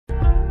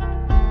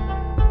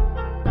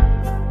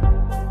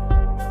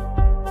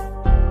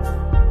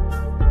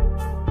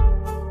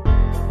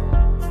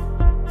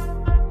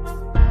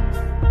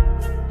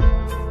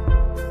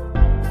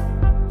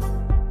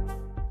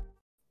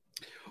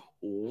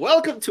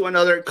to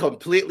another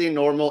completely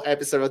normal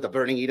episode of the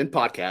Burning Eden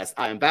podcast.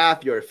 I am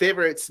Baph, your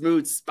favorite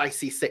smooth,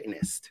 spicy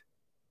Satanist.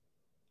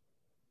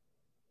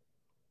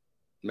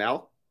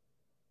 Mel?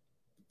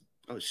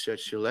 Oh shit,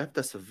 she left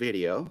us a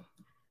video.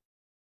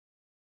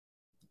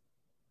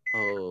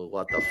 Oh,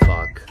 what the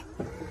fuck?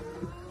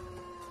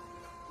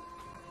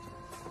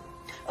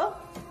 Oh,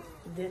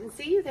 didn't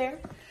see you there.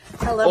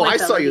 Hello, oh, I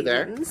saw you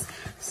there.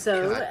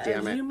 So,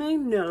 as you may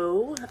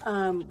know,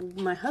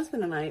 my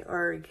husband and I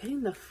are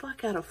getting the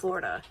fuck out of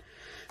Florida.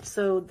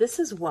 So this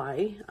is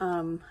why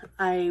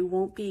I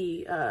won't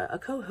be a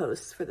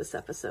co-host for this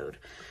episode.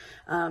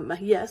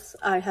 Yes,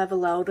 I have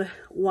allowed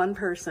one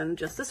person,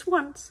 just this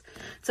once,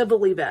 to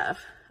bully Baph.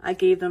 I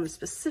gave them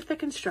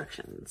specific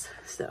instructions,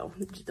 so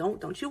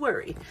don't you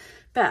worry.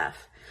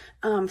 Baph,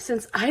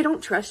 since I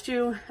don't trust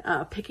you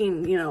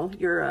picking,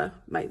 your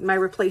my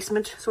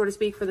replacement, so to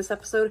speak, for this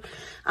episode,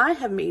 I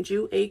have made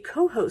you a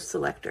co-host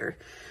selector.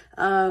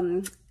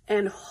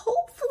 And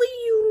hopefully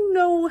you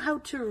know how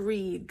to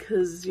read,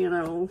 because,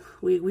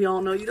 we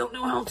all know you don't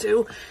know how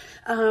to,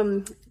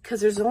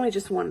 because there's only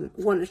just one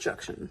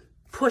instruction.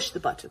 Push the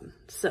button.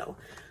 So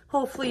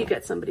hopefully you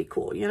get somebody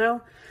cool,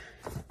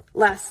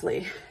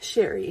 Lastly,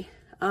 Sherry,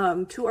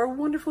 to our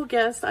wonderful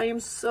guest, I am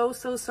so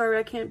sorry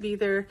I can't be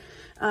there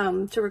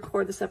to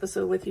record this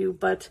episode with you,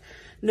 but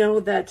know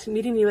that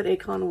meeting you at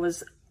ACON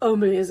was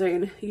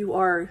amazing. You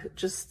are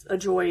just a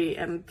joy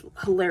and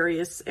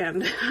hilarious,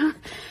 and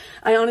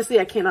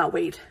I cannot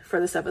wait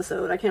for this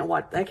episode. I can't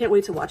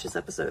wait to watch this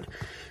episode.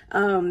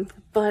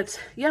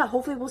 But yeah,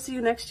 hopefully we'll see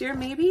you next year,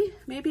 maybe,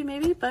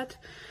 but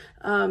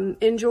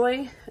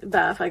enjoy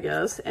Baph, I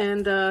guess,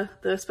 and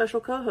the special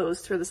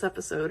co-host for this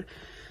episode.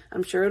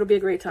 I'm sure it'll be a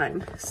great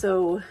time.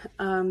 So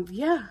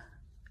yeah,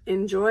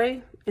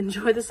 enjoy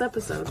this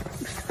episode.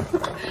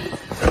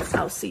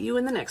 I'll see you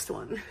in the next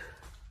one.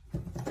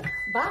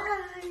 Bye.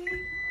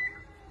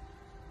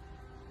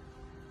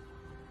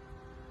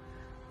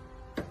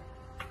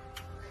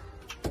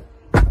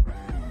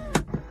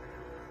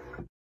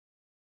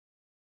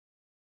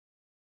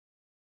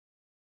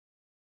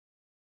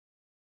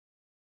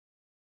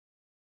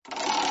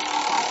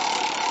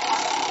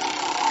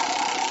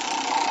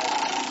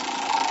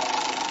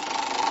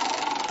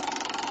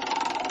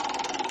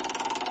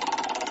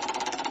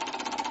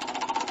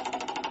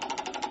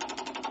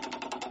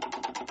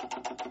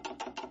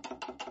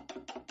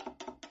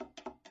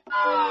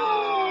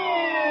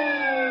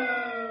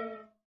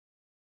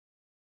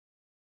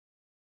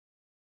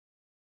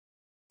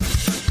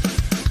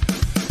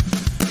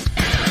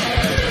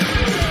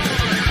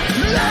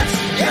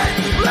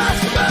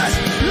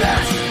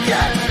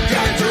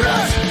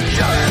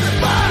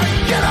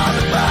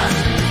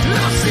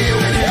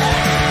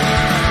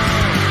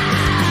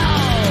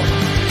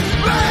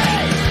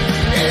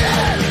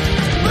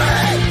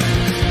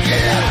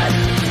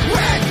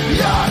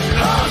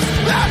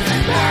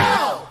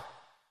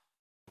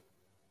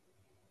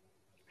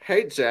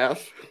 Hey,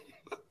 Jeff.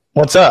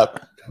 What's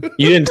up?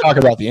 You didn't talk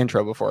about the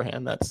intro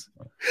beforehand. That's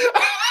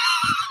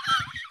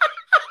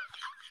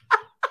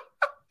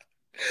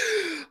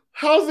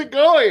how's it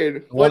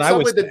going? When What's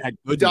up with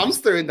the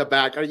dumpster in the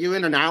back? Are you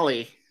in an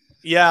alley?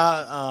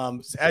 Yeah.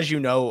 As you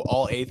know,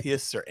 all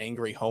atheists are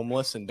angry,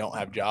 homeless, and don't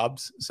have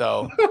jobs.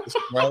 So this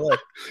is where I live.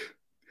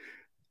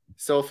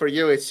 So for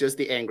you, it's just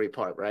the angry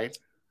part, right?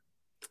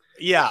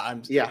 Yeah,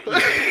 I'm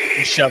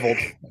disheveled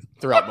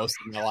throughout most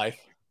of my life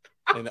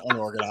and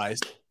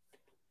unorganized.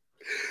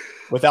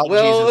 Without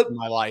Jesus in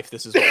my life,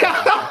 this is what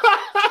happened.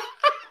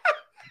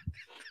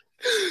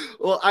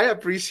 Well, I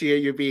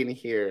appreciate you being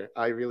here.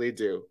 I really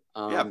do.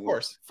 Yeah, of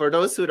course. For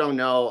those who don't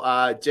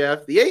know,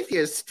 Jeff, the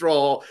atheist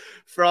stroll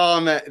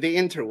from the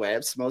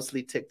interwebs,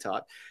 mostly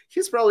TikTok,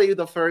 he's probably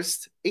the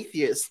first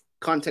atheist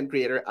content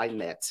creator I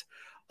met.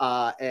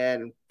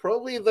 And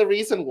probably the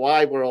reason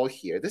why we're all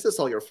here. This is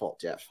all your fault,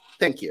 Jeff.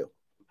 Thank you.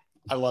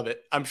 I love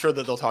it. I'm sure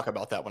that they'll talk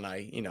about that when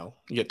I,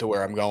 get to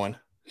where I'm going.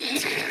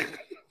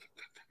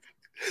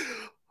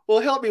 Well,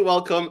 help me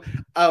welcome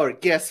our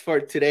guest for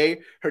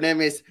today. Her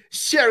name is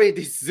Sherry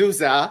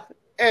D'Souza,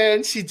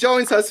 and she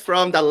joins us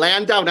from the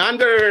land down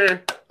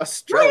under,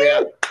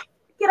 Australia. Woo!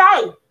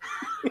 G'day.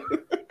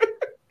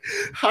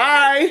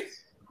 Hi.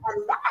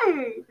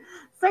 Hello.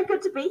 So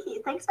good to be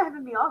here. Thanks for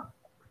having me on.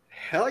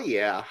 Hell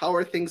yeah. How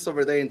are things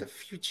over there in the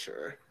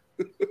future?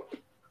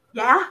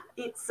 Yeah,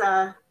 it's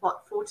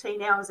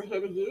 14 hours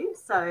ahead of you,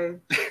 so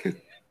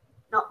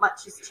not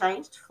much has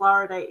changed.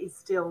 Florida is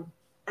still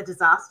a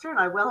disaster, and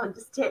I well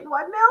understand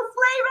why Mel's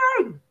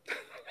leaving.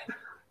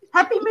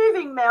 Happy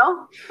moving,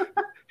 Mel.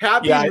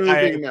 Happy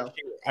moving, Mel.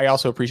 I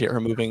also appreciate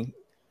her moving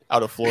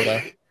out of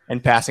Florida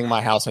and passing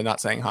my house and not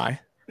saying hi.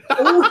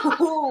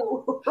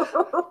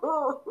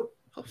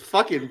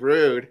 Fucking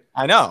rude.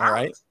 I know,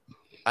 right?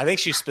 I think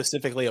she's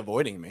specifically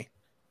avoiding me.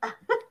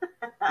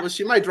 Well,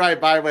 she might drive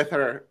by with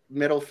her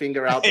middle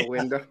finger out the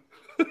window.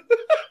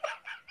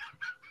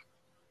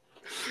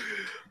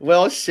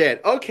 Well,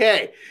 shit.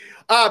 Okay.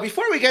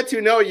 Before we get to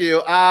know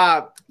you,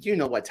 you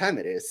know what time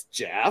it is,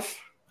 Jeff.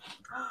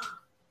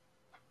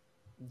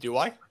 Do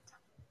I?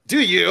 Do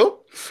you?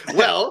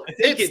 Well,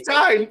 it's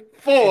time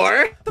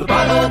for the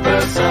Bible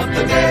verse of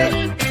the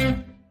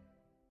day.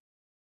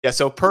 Yeah,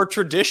 so per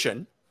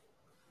tradition,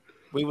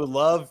 we would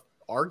love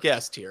our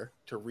guest here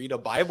to read a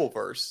Bible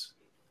verse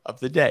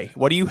of the day.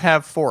 What do you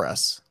have for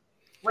us?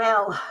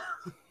 Well,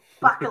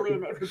 buckle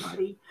in,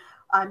 everybody.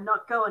 I'm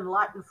not going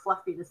light and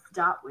fluffy to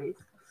start with.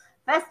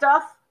 First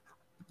off.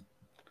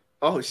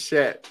 Oh,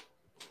 shit.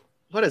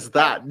 What is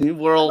that? New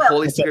World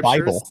Holy Scriptures?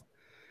 Bible.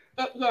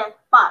 Yeah,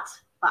 but.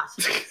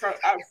 So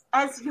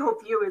as your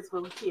viewers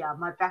will hear,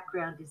 my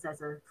background is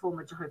as a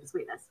former Jehovah's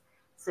Witness.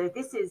 So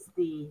this is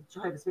the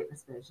Jehovah's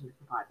Witness version of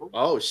the Bible.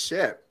 Oh,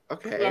 shit.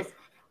 Okay. Yes.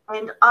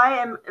 And I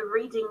am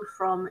reading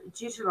from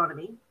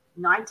Deuteronomy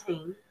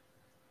 19:15.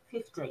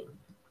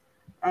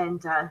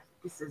 And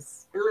this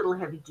is a little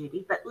heavy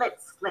duty, but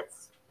let's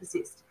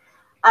persist.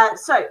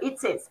 So it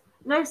says,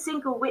 no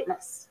single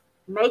witness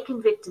may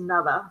convict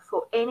another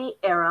for any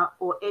error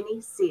or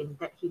any sin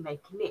that he may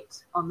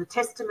commit. On the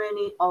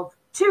testimony of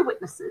 2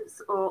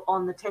 witnesses or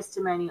on the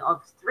testimony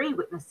of 3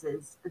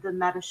 witnesses, the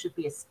matter should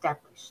be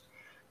established.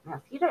 Now,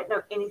 if you don't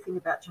know anything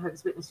about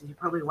Jehovah's Witnesses, you're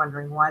probably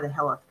wondering why the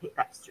hell I've picked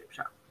that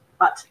scripture.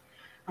 But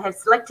I have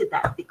selected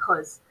that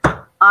because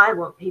I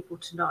want people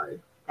to know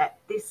that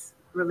this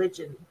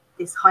religion,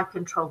 this high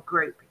control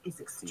group,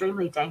 is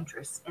extremely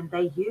dangerous, and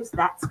they use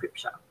that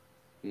scripture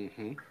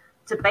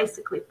to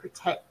basically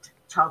protect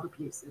child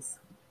abusers.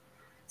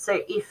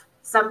 So if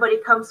somebody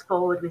comes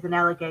forward with an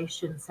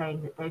allegation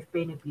saying that they've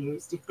been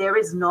abused, if there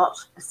is not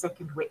a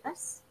second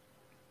witness,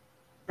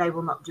 they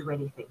will not do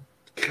anything.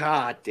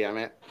 God damn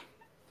it.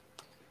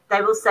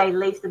 They will say,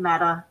 leave the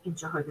matter in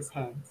Jehovah's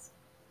hands.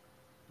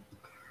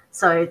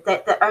 So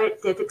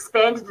they've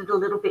expanded it a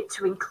little bit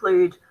to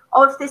include,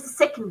 if there's a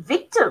second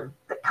victim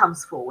that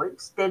comes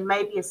forward, then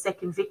maybe a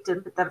second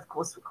victim, but that, of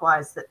course,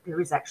 requires that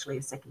there is actually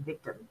a second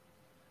victim.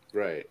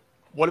 Right.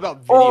 What about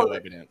video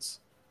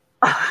evidence?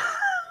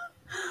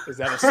 Is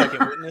that a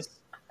second witness?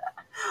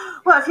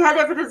 Well, if you had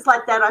evidence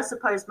like that, I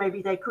suppose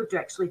maybe they could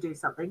actually do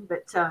something,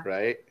 but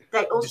right.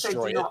 They also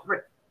destroy do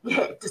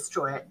not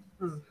destroy it.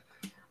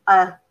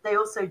 They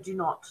also do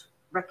not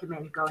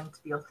recommend going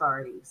to the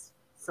authorities.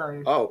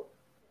 So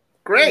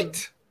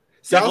great.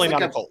 Definitely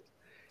not a cult.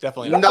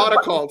 Definitely not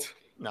a cult.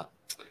 No.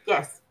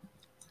 Yes.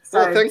 So,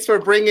 well, thanks for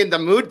bringing the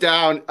mood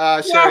down,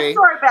 Sherry. Yeah,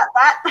 sorry about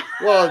that.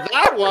 Well,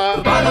 that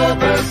one. Bible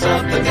verse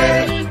of the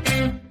day.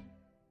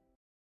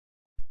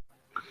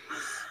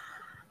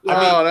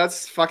 Oh,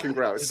 that's fucking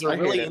gross. Is there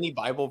really any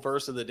Bible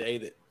verse of the day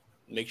that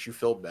makes you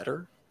feel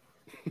better?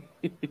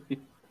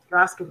 You're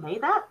asking me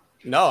that?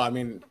 No, I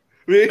mean,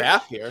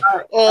 Baph here.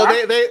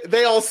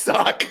 They all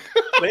suck.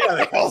 They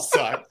all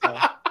suck.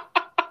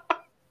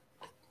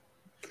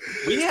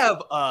 We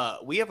have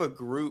a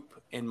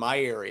group in my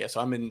area.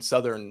 So I'm in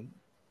southern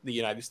the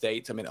United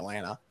States. I'm in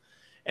Atlanta,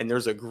 and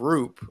there's a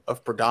group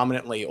of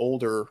predominantly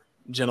older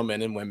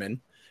gentlemen and women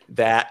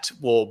that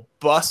will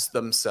bus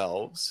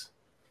themselves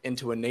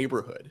into a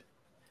neighborhood,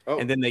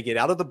 and then they get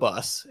out of the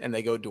bus and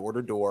they go door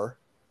to door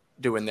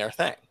doing their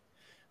thing.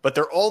 But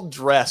they're all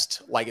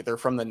dressed like they're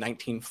from the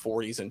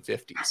 1940s and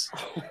 50s,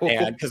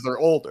 and because they're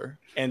older.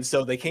 And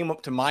so they came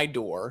up to my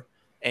door,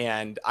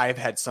 and I've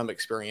had some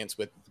experience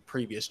with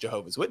previous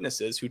Jehovah's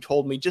Witnesses who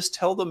told me, just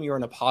tell them you're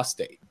an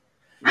apostate.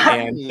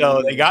 And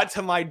so they got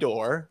to my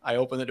door. I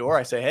open the door.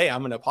 I say, hey,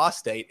 I'm an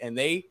apostate. And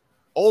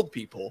old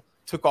people,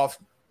 took off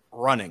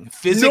running,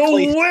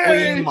 physically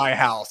fleeing my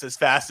house as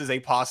fast as they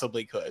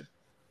possibly could.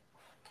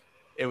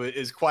 It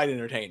was quite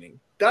entertaining.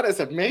 That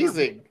is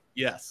amazing.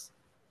 Yes.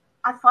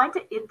 I find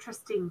it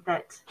interesting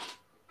that,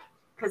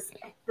 because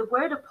the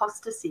word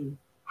apostasy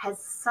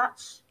has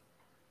such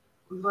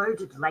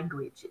loaded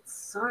language. It's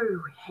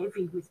so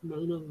heavy with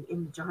meaning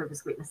in the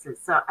Jehovah's Witnesses.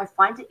 So I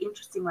find it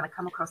interesting when I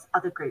come across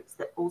other groups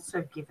that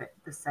also give it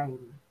the same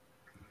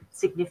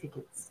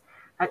significance.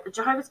 The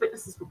Jehovah's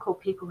Witnesses will call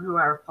people who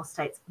are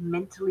apostates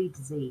mentally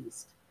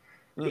diseased,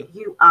 that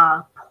you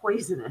are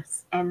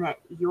poisonous, and that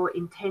your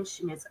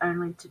intention is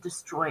only to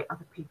destroy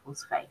other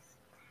people's faith,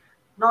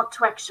 not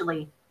to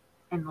actually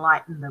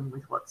enlighten them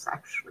with what's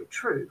actually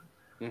true,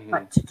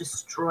 but to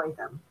destroy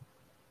them.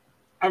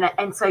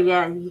 And so,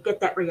 yeah, you get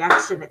that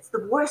reaction. It's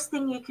the worst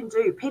thing you can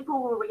do.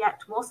 People will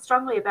react more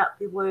strongly about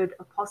the word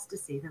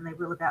apostasy than they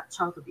will about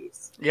child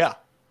abuse. Yeah.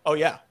 Oh,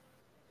 yeah.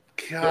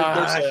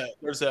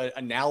 There's an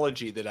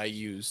analogy that I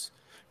use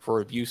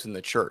for abuse in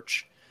the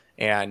church.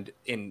 And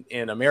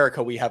in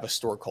America, we have a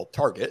store called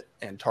Target.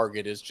 And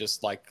Target is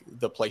just like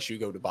the place you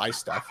go to buy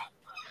stuff.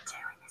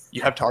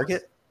 You have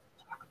Target?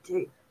 Yeah,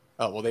 we do.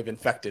 Oh, well, they've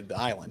infected the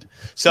island.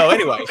 So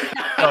anyway,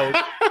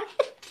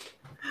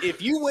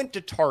 if you went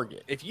to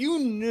Target, if you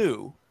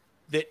knew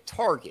that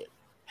Target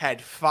had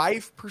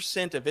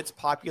 5% of its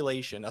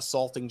population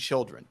assaulting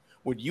children,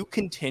 would you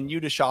continue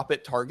to shop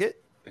at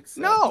Target?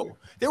 Exactly. No.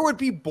 There would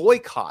be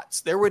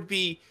boycotts. There would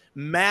be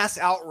mass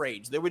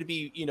outrage. There would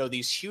be,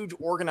 these huge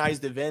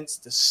organized events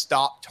to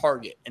stop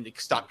Target and to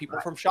stop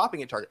people from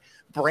shopping at Target.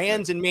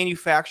 Brands and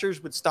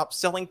manufacturers would stop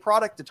selling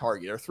product to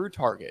Target or through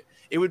Target.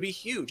 It would be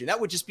huge. And that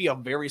would just be a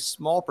very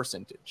small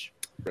percentage.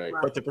 Right.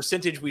 But the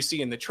percentage we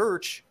see in the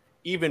church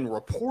even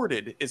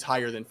reported is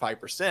higher than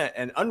 5%,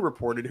 and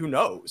unreported, who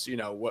knows,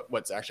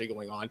 what's actually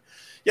going on.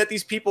 Yet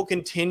these people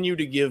continue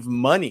to give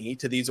money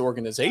to these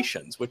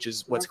organizations, which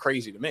is what's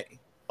crazy to me.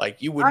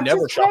 Like, you would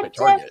never shop at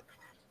Target.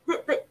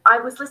 I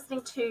was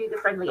listening to The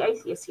Friendly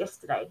Atheist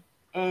yesterday,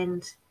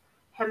 and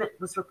Hammett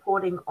was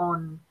reporting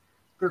on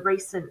the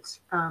recent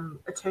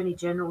Attorney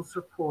General's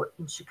report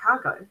in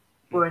Chicago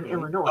or in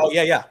Illinois. Oh,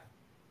 yeah.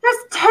 There's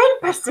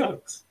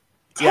 10%.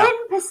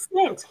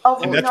 10%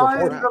 of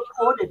known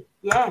reported.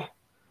 Yeah.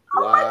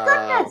 Oh, my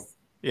goodness.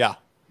 Yeah.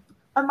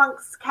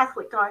 Amongst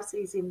Catholic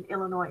dioceses in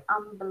Illinois.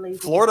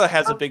 Unbelievable. Florida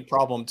has a big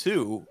problem,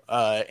 too.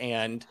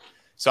 And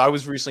so I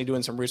was recently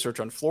doing some research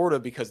on Florida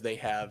because they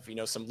have,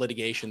 some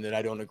litigation that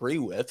I don't agree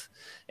with.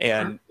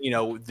 And,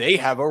 they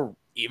have a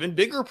even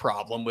bigger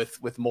problem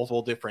with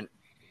multiple different,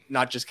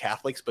 not just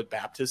Catholics, but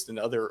Baptists and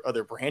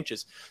other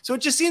branches. So it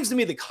just seems to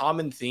me the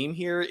common theme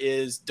here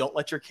is don't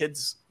let your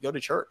kids go to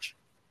church.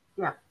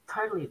 Yeah,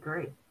 totally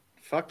agree.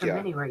 For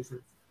many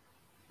reasons.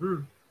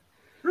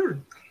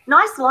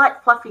 Nice,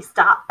 light, fluffy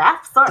start,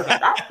 Baph. Sorry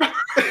about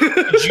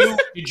that.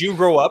 Did you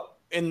grow up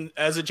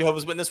as a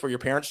Jehovah's Witness? Were your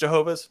parents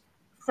Jehovah's?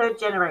 Third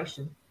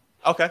generation.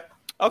 Okay.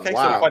 Wow.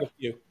 So quite a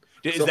few.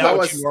 Is that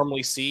what you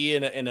normally see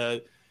in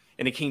a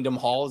Kingdom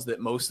Hall? Is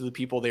that most of the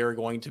people there are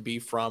going to be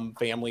from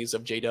families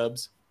of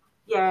J-Dubs?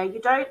 Yeah,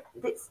 you don't.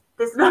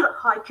 There's not a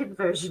high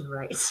conversion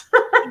rate.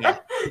 Yeah.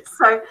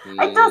 So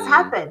it does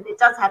happen. It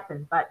does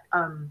happen, but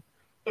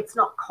it's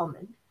not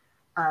common.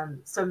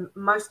 So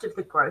most of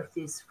the growth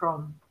is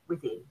from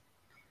within.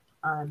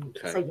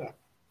 So yeah.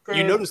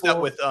 You notice that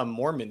with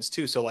Mormons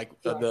too. So like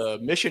the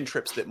mission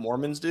trips that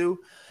Mormons do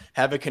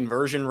have a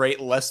conversion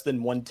rate less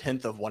than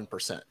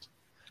 0.1%.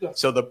 Yes.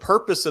 So the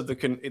purpose of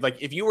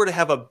if you were to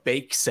have a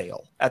bake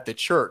sale at the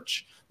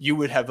church, you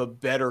would have a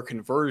better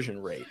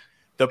conversion rate.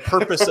 The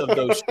purpose of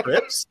those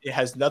trips, it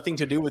has nothing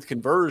to do with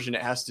conversion.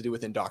 It has to do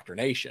with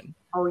indoctrination.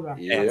 Oh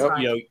yeah. And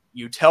right.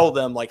 You tell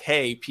them like,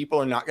 hey, people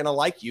are not going to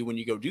like you when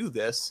you go do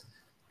this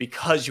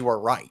because you are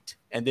right.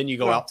 And then you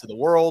go out to the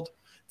world.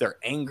 They're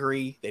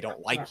angry. They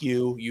don't like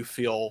you. You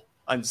feel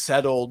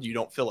unsettled. You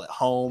don't feel at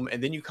home.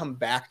 And then you come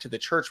back to the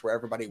church where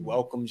everybody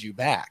welcomes you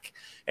back.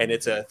 And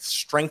it's a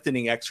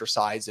strengthening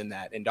exercise in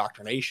that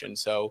indoctrination.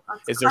 So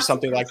is there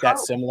something like that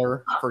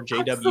similar for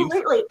JW?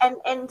 Absolutely.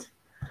 And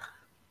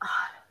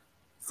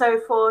so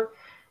for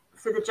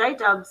the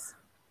J-Dubs,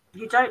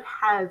 you don't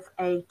have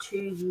a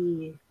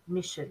 2-year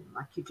mission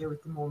like you do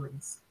with the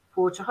Mormons.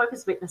 For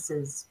Jehovah's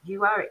Witnesses,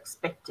 you are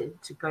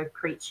expected to go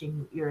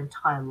preaching your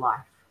entire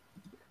life.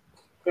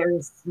 There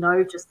is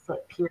no just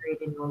set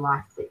period in your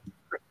life that you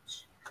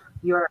preach.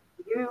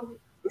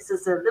 This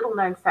is a little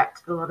known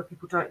fact that a lot of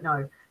people don't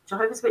know.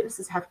 Jehovah's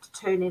Witnesses have to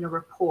turn in a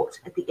report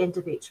at the end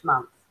of each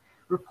month,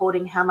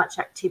 reporting how much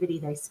activity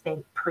they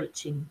spent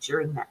preaching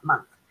during that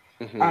month.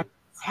 Mm-hmm. And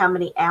how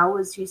many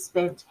hours you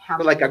spent,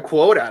 like a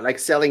quota, like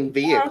selling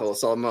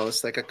vehicles,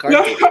 almost like a car.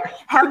 Yeah.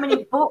 How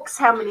many books,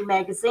 how many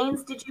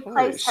magazines did you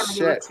place, how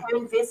many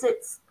return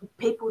visits,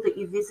 people that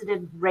you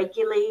visited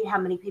regularly, how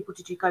many people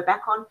did you go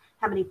back on,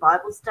 how many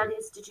Bible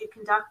studies did you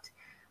conduct,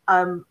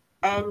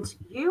 and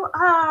you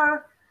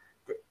are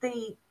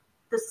the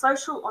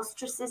social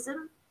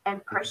ostracism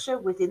and pressure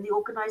within the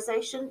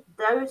organization.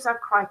 Those are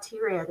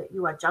criteria that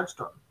you are judged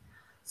on.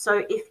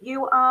 So if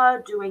you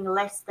are doing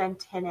less than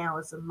 10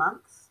 hours a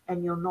month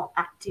and you're not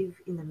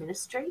active in the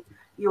ministry,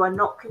 you are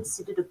not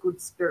considered a good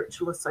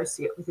spiritual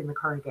associate within the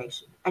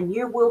congregation. And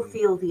you will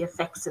feel the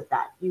effects of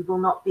that. You will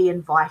not be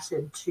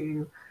invited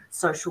to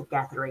social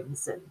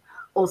gatherings and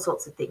all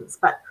sorts of things.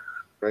 But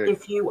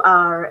if you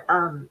are,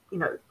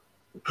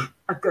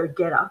 a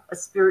go-getter, a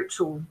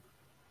spiritually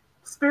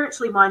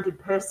minded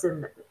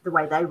person, the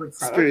way they would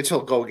say spiritual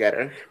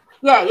go-getter.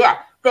 Yeah.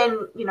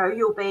 Then,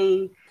 you'll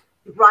be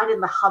right in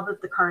the hub of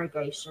the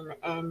congregation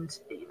and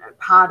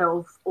part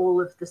of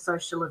all of the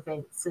social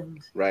events.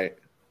 And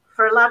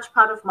for a large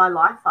part of my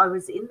life I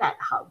was in that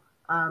hub.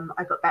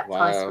 I got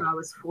baptized when I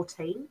was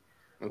 14.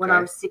 When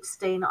I was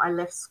 16 I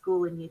left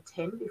school in year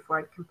 10 before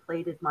I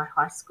completed my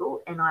high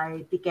school, and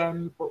I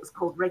began what was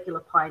called regular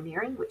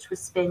pioneering, which was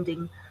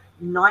spending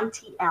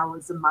 90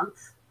 hours a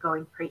month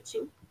going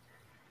preaching,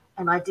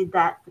 and I did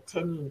that for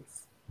 10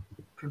 years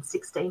from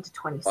 16 to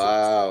 26.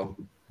 Wow.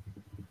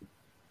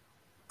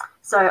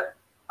 So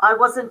I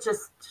wasn't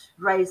just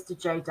raised a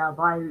J-Dub.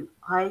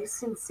 I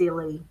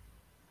sincerely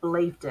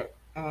believed it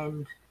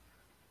and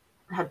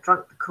had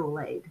drunk the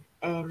Kool-Aid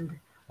and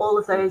all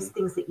of those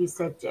things that you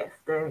said, Jeff.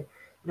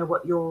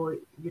 What you're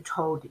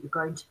told that you're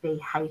going to be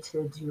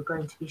hated, you're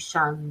going to be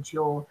shunned,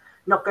 you're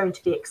not going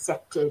to be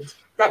accepted.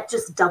 That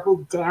just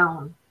doubled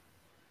down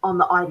on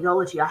the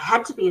ideology. I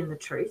had to be in the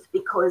truth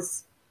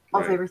because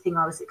of everything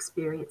I was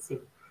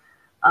experiencing.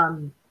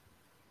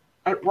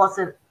 It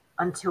wasn't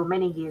until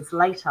many years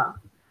later,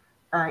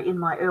 in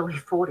my early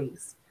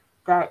 40s,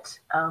 that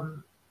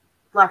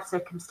life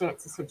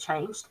circumstances had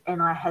changed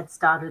and I had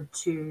started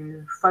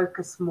to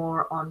focus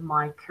more on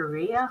my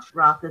career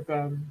rather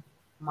than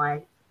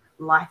my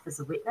life as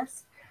a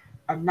witness.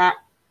 And that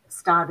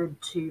started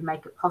to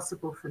make it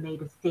possible for me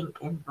to think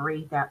and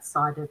breathe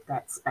outside of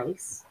that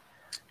space.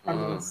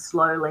 And then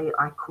slowly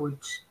I could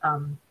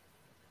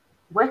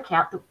work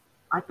out that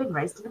I'd been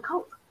raised in a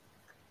cult.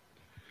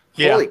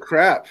 Yeah. Holy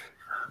crap.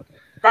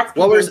 That's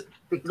what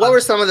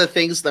were some of the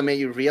things that made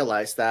you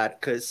realize that?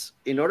 Because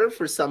in order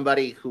for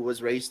somebody who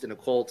was raised in a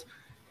cult,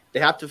 they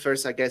have to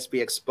first, I guess,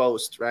 be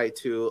exposed, right,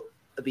 to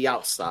the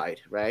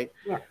outside, right?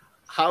 Yeah.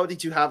 How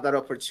did you have that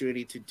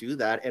opportunity to do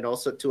that, and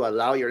also to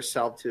allow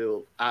yourself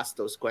to ask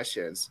those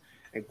questions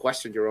and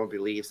question your own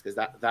beliefs? Because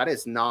that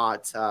is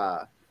not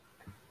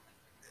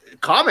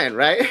common,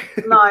 right?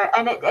 No,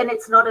 and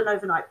it's not an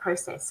overnight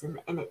process,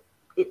 and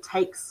it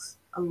takes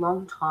a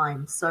long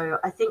time. So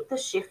I think the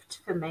shift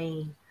for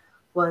me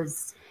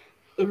was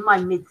in my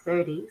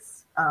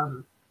mid-30s.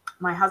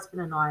 My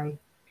husband and I,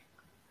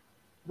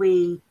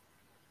 we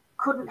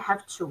couldn't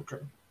have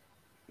children.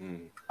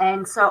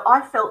 And so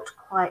I felt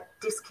quite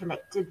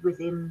disconnected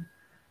within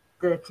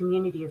the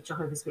community of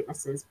Jehovah's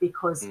Witnesses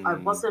because I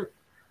wasn't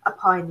a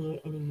pioneer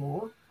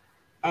anymore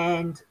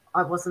and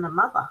I wasn't a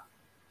mother.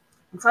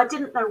 And so I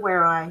didn't know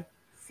where I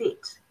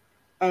fit.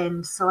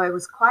 And so I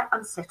was quite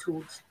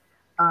unsettled.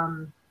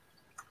 And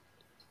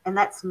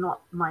that's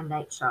not my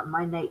nature.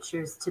 My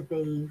nature is to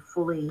be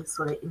fully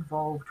sort of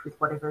involved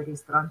with whatever it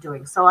is that I'm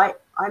doing. So I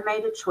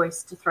made a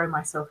choice to throw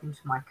myself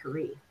into my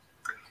career.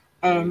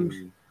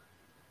 And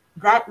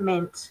that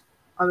meant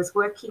I was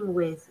working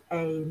with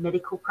a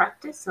medical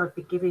practice. I'd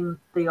been given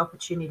the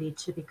opportunity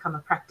to become a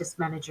practice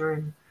manager,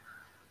 and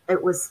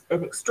it was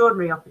an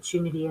extraordinary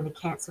opportunity in a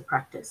cancer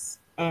practice.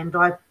 And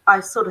I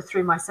sort of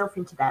threw myself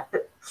into that,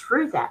 but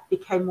through that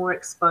became more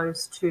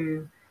exposed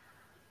to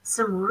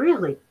some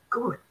really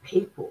good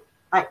people,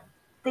 like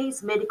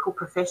these medical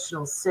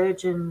professionals,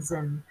 surgeons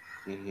and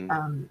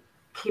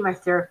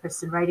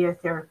chemotherapists and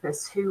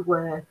radiotherapists who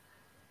were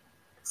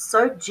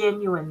so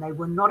genuine. They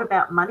were not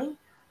about money.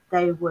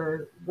 They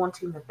were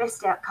wanting the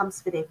best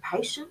outcomes for their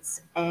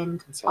patients.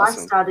 And awesome. I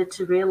started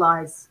to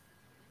realize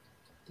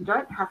you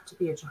don't have to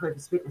be a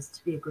Jehovah's Witness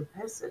to be a good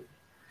person.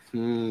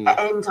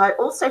 And I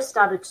also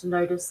started to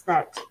notice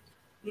that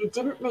you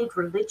didn't need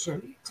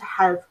religion to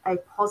have a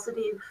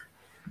positive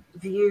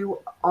view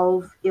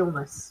of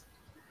illness.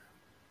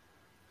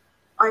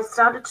 I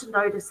started to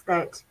notice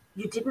that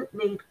you didn't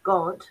need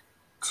God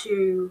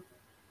to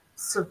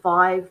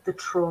survive the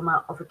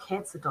trauma of a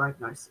cancer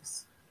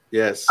diagnosis.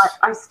 Yes.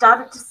 I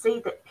started to see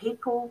that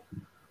people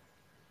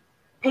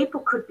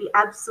could be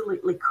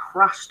absolutely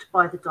crushed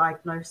by the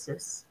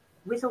diagnosis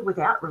with or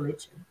without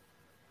religion.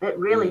 It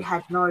really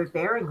had no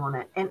bearing on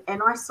it. And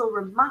I saw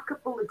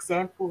remarkable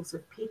examples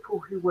of people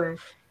who were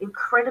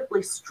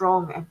incredibly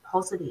strong and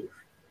positive,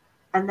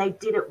 and they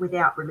did it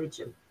without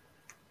religion.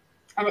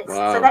 And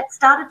so that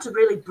started to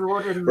really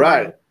broaden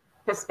my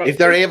perspective. If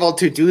they're able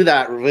to do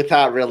that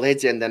without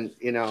religion, then,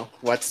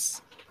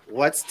 what's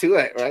to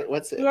it, right?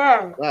 What's it?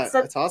 Yeah. Wow,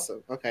 so that's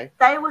awesome. Okay.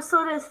 They were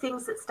sort of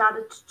things that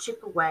started to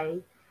chip away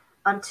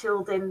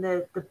until then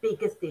the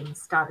bigger things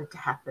started to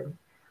happen.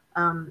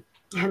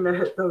 And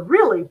the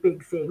really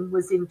big thing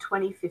was in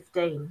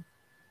 2015.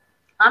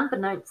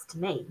 Unbeknownst to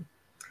me,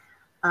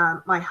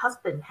 my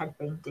husband had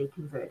been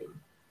deconverting,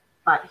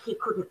 but he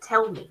couldn't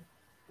tell me.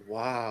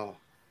 Wow.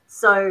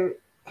 So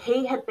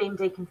he had been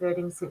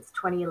deconverting since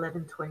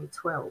 2011,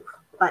 2012,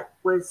 but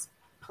was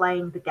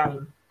playing the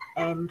game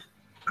and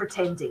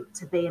pretending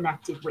to be an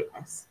active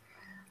witness.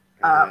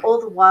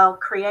 All the while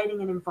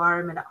creating an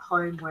environment at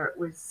home where it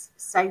was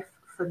safe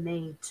for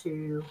me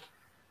to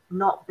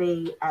not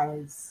be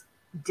as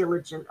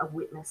diligent a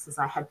witness as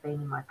I had been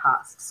in my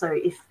past. So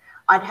if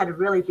I'd had a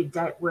really big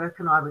day at work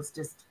and I was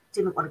just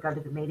didn't want to go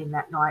to the meeting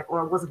that night, or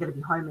I wasn't going to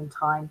be home in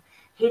time,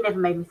 he never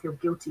made me feel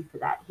guilty for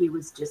that. He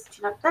was just,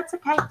 that's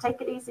okay,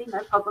 take it easy, no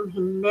problem.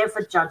 He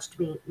never judged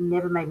me,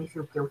 never made me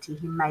feel guilty.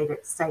 He made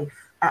it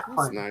safe at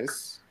home. That's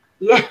nice.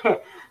 Yeah.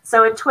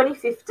 So in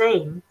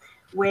 2015,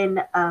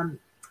 when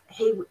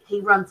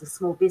he runs a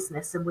small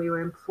business and we were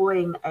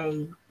employing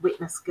a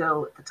witness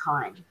girl at the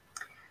time,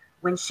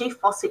 when she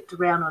fossicked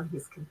around on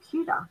his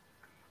computer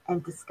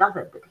and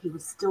discovered that he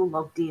was still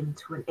logged in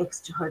to an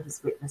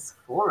ex-Jehovah's Witness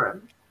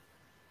forum.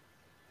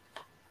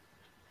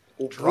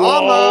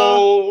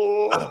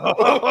 Drama!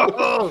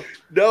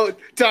 No,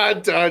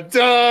 dun, dun,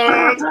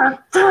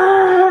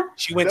 dun.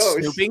 She went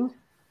snooping?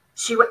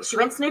 She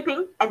went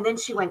snooping, and then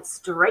she went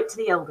straight to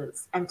the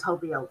elders and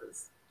told the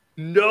elders.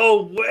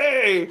 No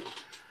way!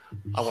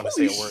 I want to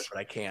say a word, but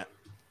I can't.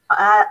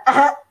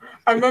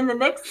 And then the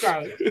next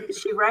day,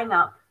 she rang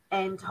up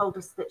and told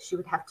us that she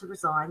would have to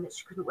resign, that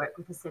she couldn't work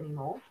with us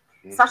anymore.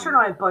 Sasha and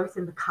I are both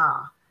in the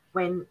car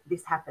when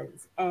this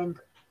happens. And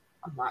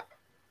I'm like,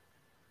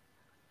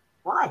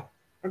 why?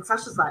 And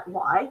Sasha's like,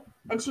 why?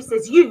 And she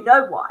says, you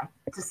know why,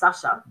 to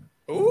Sasha.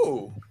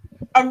 Ooh.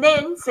 And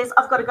then says,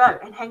 I've got to go,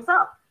 and hangs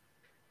up.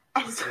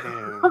 And so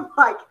I'm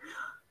like,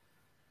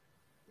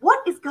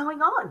 what is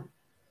going on?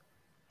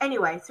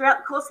 Anyway, throughout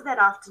the course of that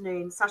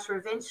afternoon, Sasha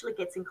eventually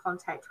gets in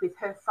contact with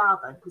her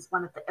father, who's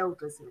one of the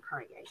elders in the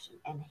congregation.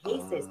 And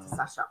he says to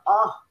Sasha,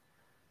 oh,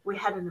 We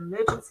had an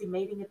emergency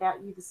meeting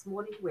about you this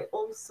morning. We're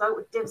all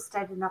so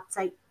devastated and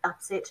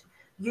upset.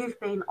 You've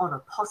been on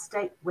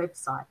apostate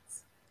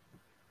websites.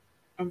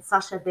 And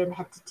Sasha then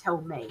had to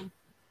tell me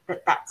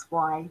that that's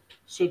why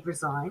she'd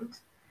resigned.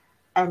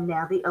 And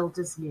now the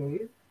elders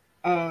knew.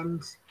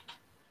 And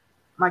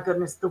my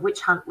goodness, the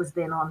witch hunt was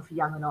then on for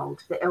young and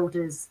old. The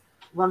elders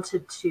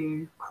wanted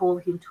to call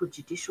him to a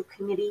judicial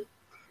committee,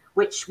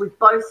 which we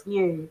both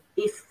knew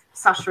if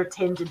Sasha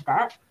attended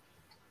that,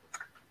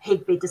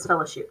 he'd be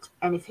disfellowshipped.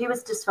 And if he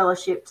was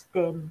disfellowshipped,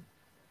 then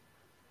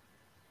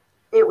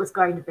it was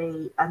going to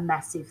be a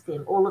massive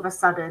thing. All of a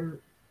sudden,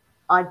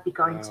 I'd be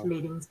going to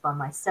meetings by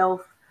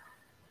myself.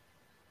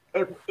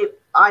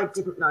 I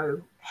didn't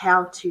know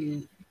how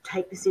to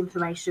take this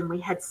information. We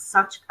had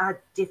such a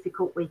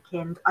difficult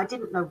weekend. I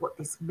didn't know what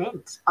this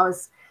meant. I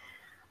was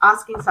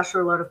asking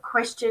Sasha a lot of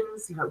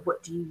questions. You know,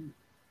 what do you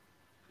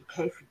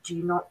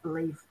not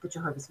believe the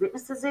Jehovah's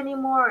Witnesses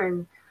anymore?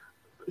 And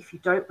if you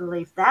don't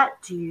believe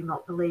that, do you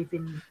not believe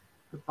in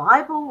the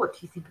Bible? What do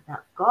you think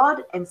about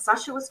God? And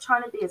Sasha was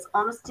trying to be as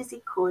honest as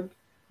he could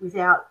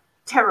without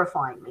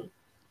terrifying me.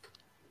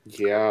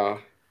 Yeah.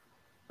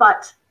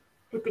 But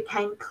it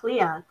became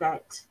clear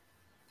that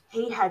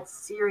he had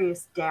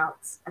serious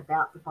doubts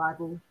about the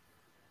Bible.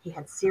 He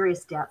had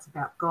serious doubts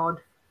about God.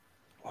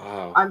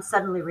 Wow. I'm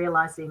suddenly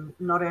realizing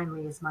not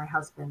only is my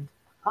husband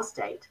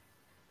apostate,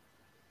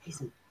 he's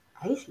an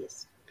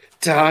atheist.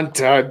 Dun,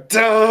 dun,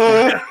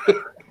 dun.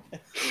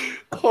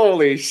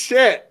 Holy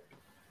shit.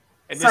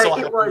 And this all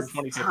it happened was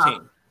in 2015.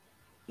 tough.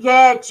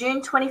 Yeah,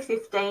 June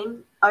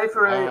 2015,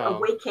 over a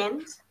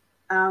weekend.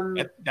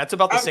 That's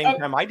about the same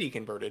time I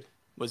deconverted,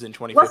 was in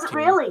 2015. Was it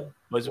really?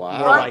 Was more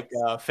like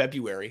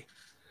February.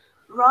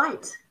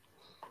 Right.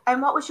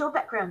 And what was your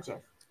background,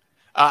 Jeff?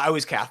 I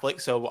was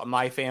Catholic, so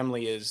my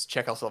family is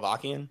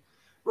Czechoslovakian.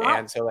 Right.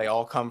 And so they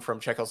all come from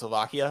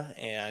Czechoslovakia.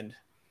 And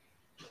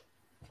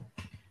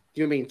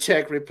you mean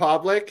Czech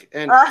Republic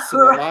and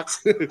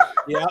Slovakia?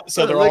 Yeah,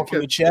 so they're all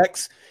from the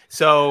Czechs.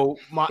 So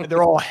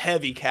they're all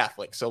heavy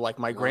Catholics. So like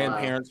my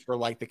grandparents were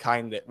like the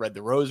kind that read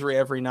the rosary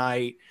every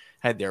night,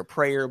 had their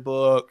prayer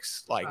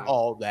books, like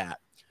all that.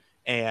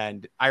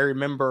 And I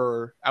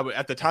remember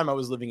at the time I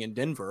was living in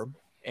Denver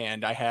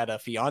and I had a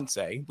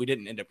fiance. We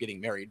didn't end up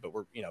getting married, but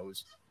it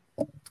was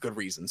good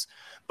reasons.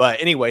 But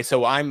anyway,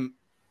 so I'm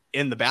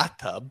in the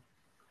bathtub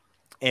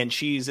and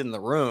she's in the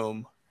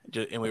room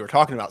and we were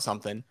talking about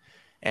something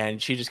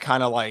and she just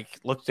kind of like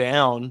looked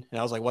down and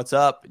I was like, "What's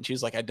up?" And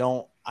she's like, I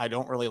don't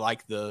really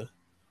like the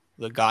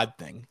God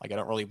thing. Like, I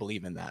don't really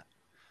believe in that.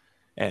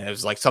 And it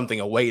was like something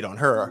a weight on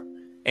her.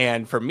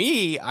 And for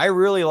me, I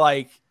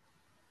really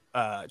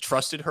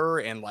trusted her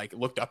and like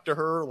looked up to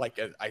her. Like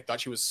I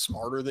thought she was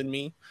smarter than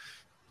me.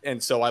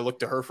 And so I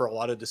looked to her for a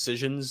lot of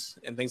decisions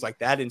and things like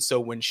that. And so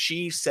when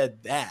she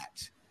said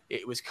that,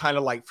 it was kind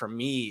of like, for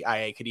me,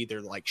 I could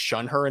either like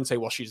shun her and say,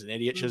 well, she's an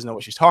idiot. She doesn't know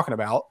what she's talking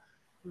about.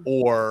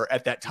 Or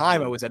at that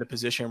time I was at a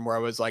position where I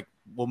was like,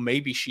 well,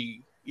 maybe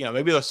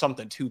maybe there's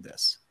something to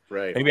this.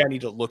 Right. Maybe I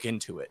need to look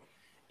into it.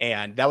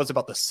 And that was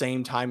about the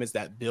same time as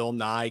that Bill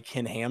Nye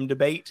Ken Ham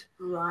debate.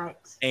 Right.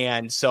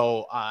 And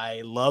so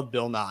I love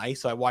Bill Nye.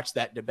 So I watched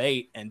that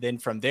debate. And then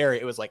from there,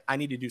 it was like, I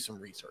need to do some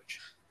research.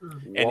 Whoa.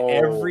 And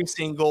every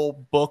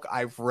single book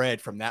I've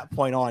read from that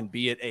point on,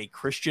 be it a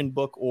Christian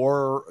book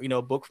or,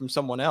 a book from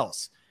someone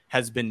else,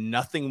 has been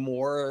nothing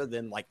more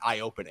than like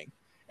eye-opening.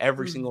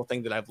 Every single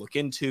thing that I've looked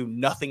into,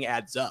 nothing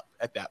adds up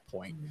at that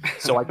point.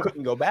 So I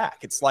couldn't go back.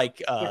 It's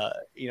like,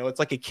 it's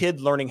like a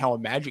kid learning how a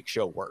magic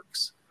show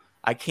works.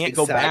 I can't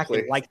go back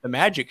and like the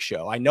magic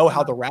show. I know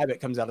how the rabbit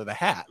comes out of the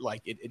hat.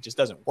 Like it just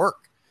doesn't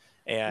work.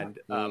 And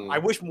I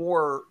wish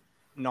more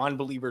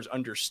non-believers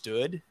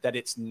understood that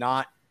it's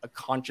not a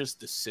conscious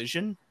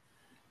decision.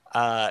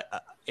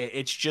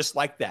 It's just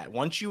like that.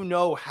 Once you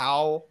know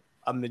how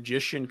a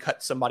magician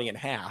cuts somebody in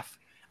half,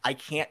 I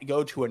can't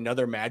go to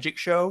another magic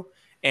show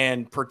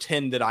and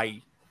pretend that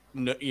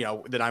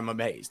that I'm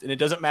amazed. And it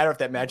doesn't matter if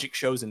that magic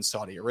show's in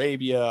Saudi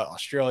Arabia,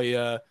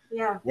 Australia,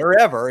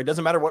 wherever. It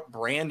doesn't matter what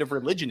brand of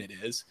religion it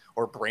is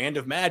or brand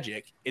of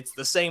magic. It's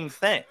the same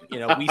thing.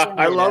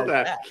 I love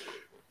that.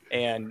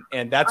 And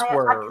that's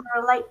where I can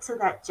relate to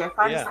that, Jeff.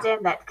 I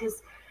understand that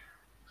because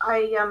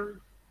I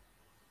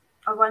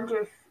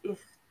wonder if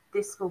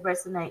this will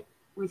resonate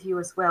with you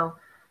as well.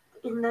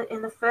 In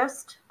the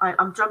first,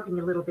 I'm jumping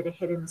a little bit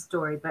ahead in the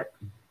story, but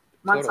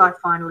once I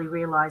finally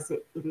realized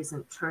it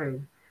isn't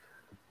true,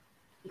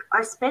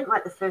 I spent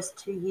like the first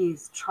 2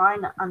 years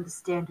trying to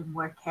understand and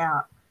work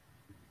out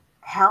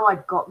how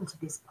I'd gotten to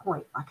this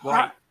point.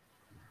 Like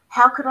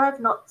how could I have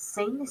not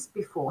seen this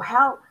before?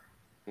 How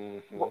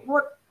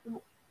what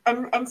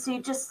and so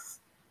you just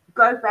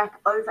go back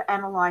over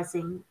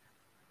analyzing.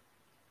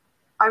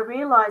 I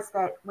realized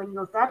that when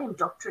you're that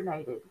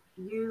indoctrinated,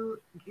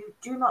 you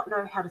do not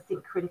know how to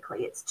think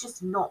critically. It's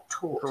just not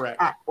taught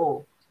at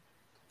all.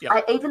 Yeah.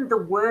 Even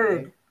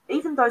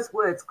those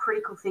words,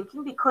 critical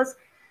thinking, because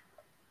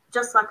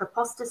just like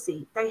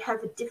apostasy, they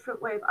have a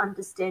different way of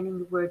understanding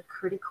the word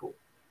critical.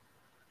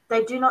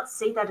 they do not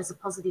see that as a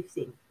positive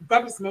thing.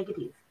 That is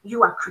negative.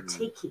 You are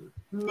critiquing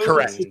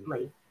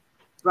negatively,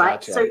 right?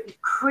 Gotcha. So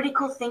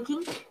critical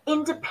thinking,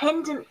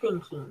 independent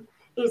thinking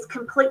is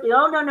completely,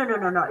 oh,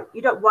 no.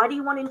 You don't. Why do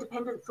you want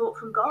independent thought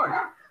from God?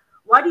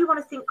 Why do you want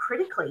to think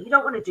critically? You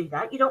don't want to do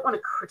that. You don't want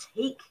to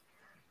critique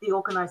the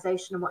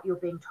organization and what you're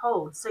being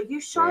told. So you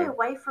shy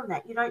away from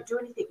that. You don't do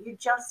anything. You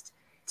just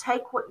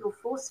take what you're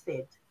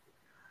force-fed.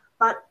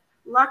 But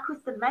like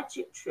with the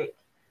magic trick,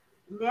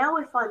 now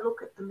if I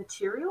look at the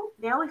material,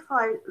 now if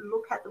I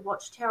look at the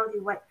Watchtower of the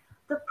Awake,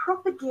 the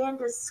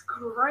propaganda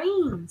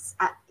screams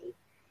at me.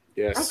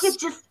 Yes.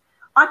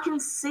 I can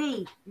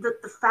see the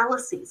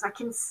fallacies. I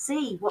can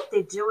see what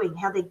they're doing,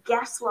 how they're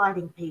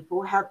gaslighting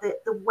people, how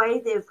the way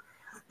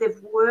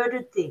they've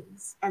worded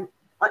things, and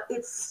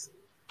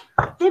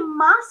they're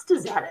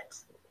masters at it.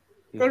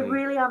 They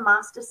really are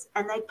masters,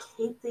 and they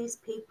keep these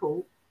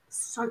people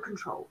so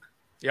controlled.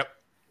 Yep.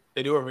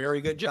 They do a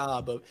very good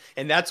job of,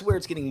 and that's where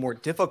it's getting more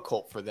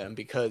difficult for them,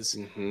 because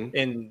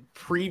in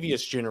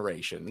previous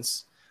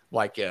generations,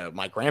 like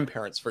my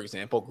grandparents, for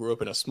example, grew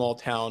up in a small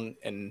town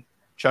in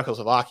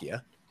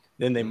Czechoslovakia.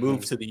 Then they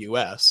moved to the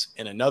U.S.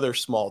 in another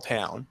small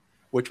town,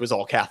 which was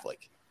all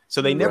Catholic.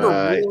 So they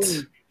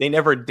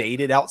never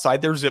dated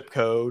outside their zip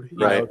code. You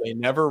know, they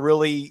never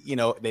really,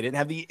 they didn't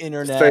have the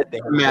internet. They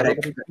had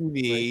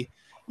TV.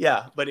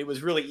 Yeah, but it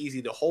was really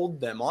easy to hold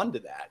them onto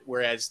that.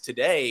 Whereas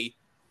today,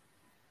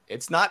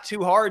 it's not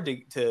too hard to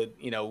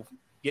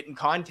get in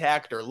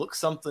contact or look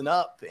something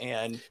up.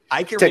 And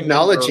I can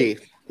technology.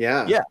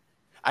 Yeah.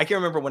 I can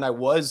remember when I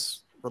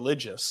was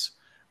religious,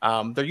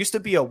 there used to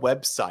be a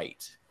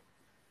website,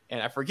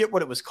 and I forget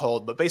what it was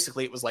called, but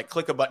basically it was like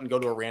click a button, go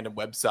to a random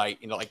website,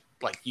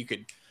 like you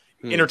could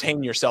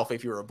entertain yourself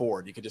if you were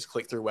bored. You could just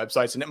click through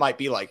websites, and it might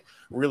be like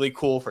really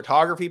cool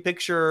photography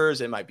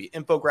pictures. It might be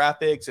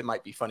infographics. It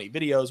might be funny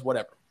videos,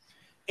 whatever.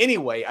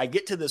 Anyway, I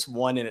get to this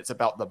one and it's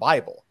about the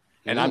Bible,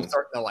 and I'm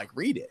starting to like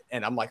read it,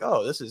 and I'm like,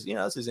 oh, this is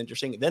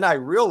interesting. And then I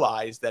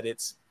realized that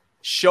it's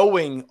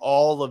showing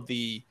all of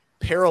the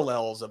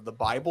parallels of the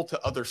Bible to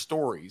other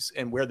stories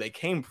and where they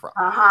came from.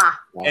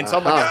 And so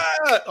I'm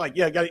like,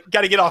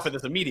 got to get off of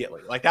this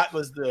immediately. Like that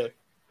was the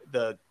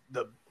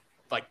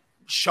like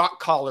shock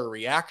collar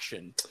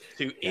reaction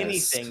to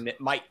anything that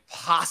might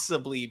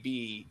possibly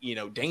be,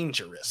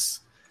 dangerous.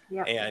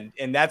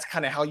 And that's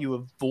kind of how you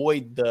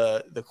avoid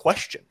the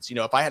questions.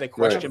 If I had a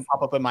question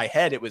pop up in my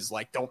head, it was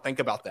like, don't think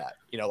about that.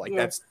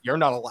 You're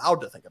not allowed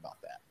to think about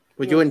that.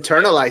 But you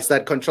internalize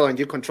that control, and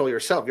you control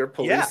yourself. You're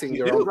policing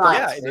your own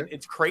thoughts. Yeah,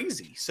 it's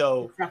crazy.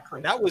 So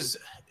that was,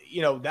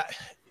 that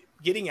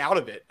getting out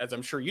of it, as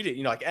I'm sure you did,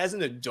 like as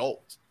an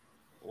adult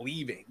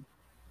leaving,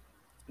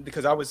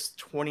 because I was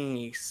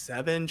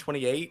 27,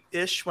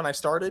 28-ish when I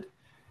started.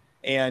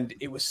 And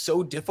it was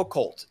so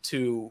difficult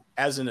to,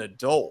 as an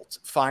adult,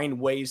 find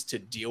ways to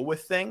deal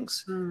with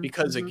things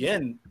because,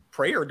 again,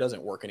 prayer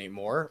doesn't work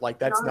anymore. Like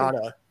that's not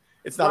a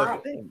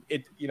thing.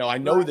 I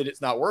know that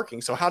it's not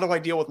working. So how do I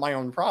deal with my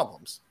own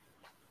problems?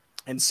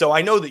 And so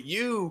I know that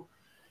you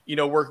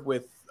work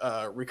with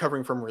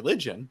recovering from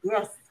religion.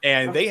 Yes.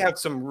 And they have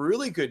some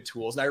really good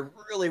tools. And I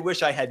really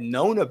wish I had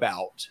known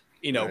about,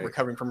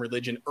 recovering from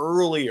religion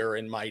earlier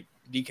in my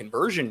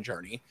deconversion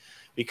journey,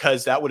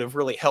 because that would have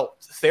really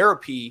helped.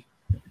 Therapy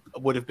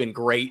would have been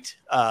great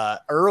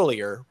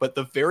earlier. But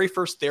the very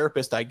first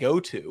therapist I go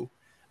to,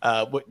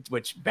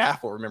 which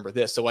Baph will remember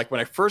this. So like when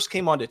I first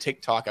came onto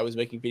TikTok, I was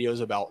making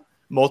videos about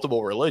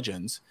multiple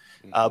religions,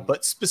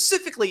 but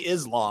specifically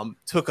Islam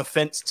took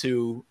offense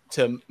to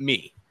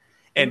me.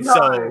 And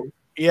so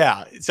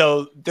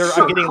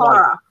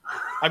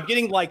I'm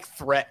getting like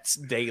threats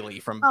daily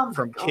from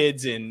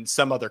kids in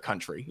some other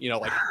country,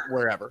 like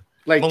wherever.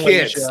 Like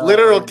Malaysia, kids,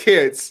 literal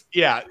kids.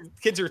 Yeah,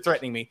 kids are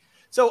threatening me.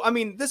 So, I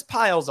mean, this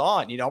piles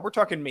on, we're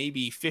talking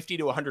maybe 50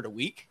 to 100 a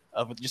week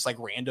of just like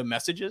random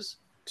messages.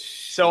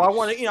 So I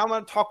want to, I'm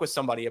going to talk with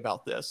somebody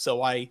about this.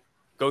 So I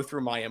go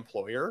through my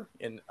employer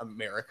in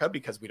America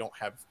because we don't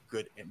have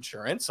good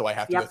insurance. So I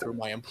have to go through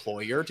my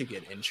employer to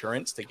get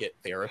insurance, to get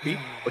therapy,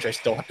 which I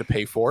still have to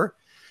pay for.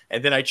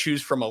 And then I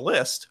choose from a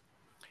list.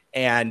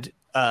 And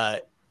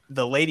the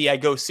lady I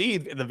go see,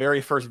 the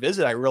very first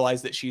visit, I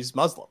realized that she's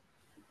Muslim.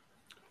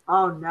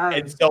 Oh, no.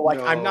 And so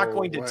I'm not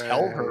going to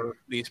tell her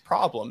these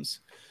problems.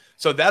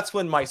 So that's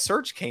when my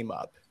search came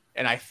up,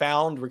 and I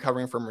found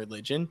Recovering from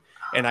Religion,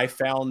 and I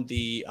found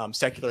the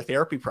Secular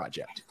Therapy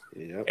Project.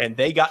 And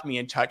they got me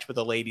in touch with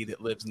a lady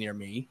that lives near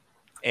me,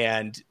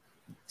 and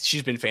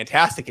she's been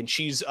fantastic. And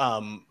she's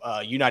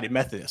United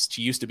Methodist.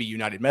 She used to be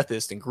United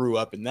Methodist and grew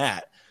up in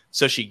that.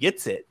 So she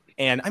gets it.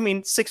 And I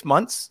mean, 6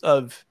 months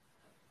of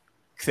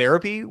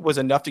therapy was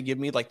enough to give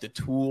me like the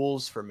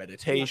tools for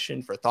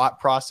meditation, for thought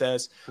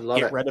process,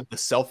 get rid of the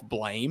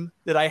self-blame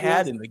that I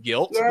had and the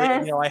guilt that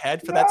I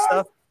had for that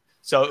stuff.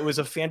 So it was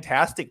a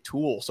fantastic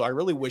tool. So I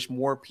really wish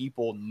more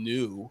people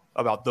knew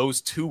about those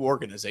two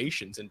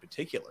organizations in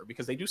particular,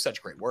 because they do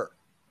such great work.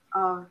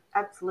 Oh,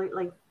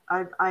 absolutely.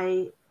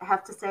 I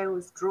have to say I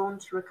was drawn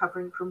to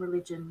Recovering from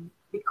Religion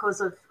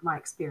because of my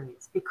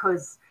experience,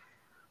 because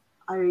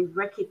I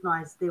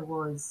recognized there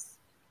was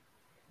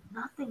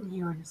nothing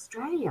here in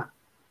Australia.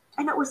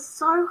 And it was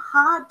so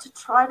hard to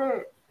try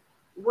to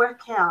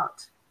work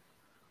out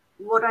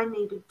what I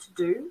needed to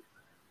do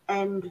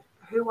and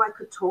who I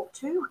could talk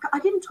to. I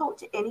didn't talk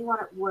to anyone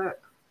at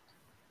work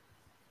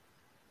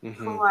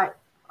for like,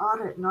 I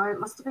don't know, it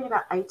must have been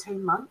about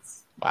 18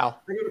 months. Wow.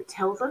 I didn't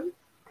tell them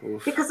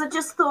because I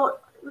just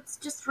thought it's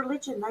just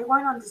religion. They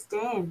won't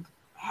understand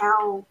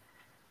how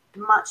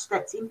much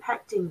that's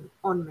impacting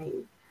on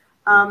me.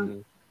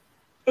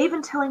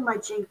 Even telling my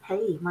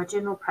GP, my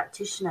general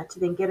practitioner, to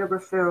then get a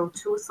referral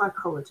to a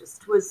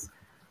psychologist was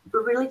a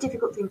really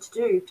difficult thing to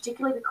do,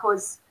 particularly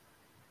because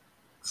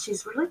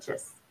she's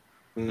religious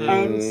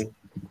and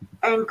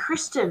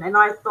Christian. And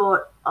I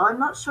thought, I'm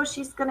not sure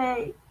she's going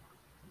to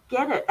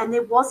get it. And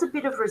there was a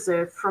bit of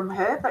reserve from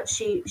her, but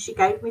she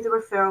gave me the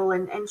referral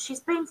and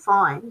she's been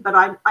fine. But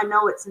I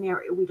know it's an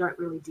area we don't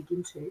really dig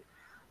into.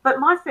 But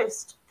my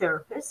first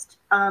therapist,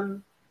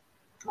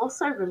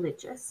 also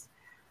religious,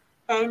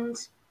 and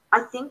I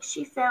think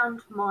she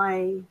found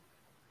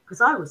because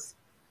I was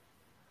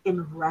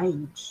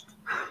enraged.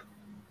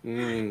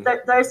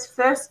 Those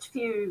first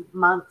few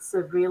months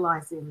of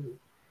realizing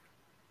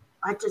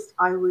I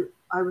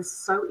was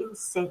so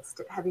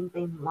incensed at having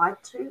been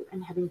lied to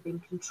and having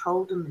been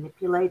controlled and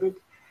manipulated.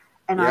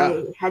 And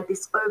I had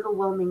this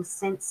overwhelming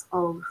sense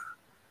of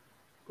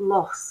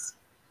loss,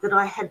 that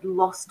I had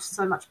lost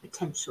so much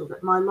potential,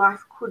 that my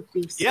life could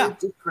be so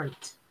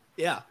different.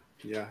 Yeah.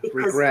 Because,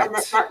 Regret. And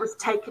that was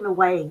taken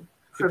away.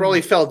 You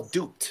probably felt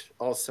duped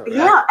also. Right?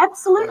 Yeah,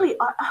 absolutely.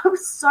 Yeah. I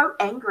was so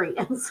angry.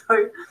 And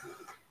so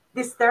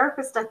this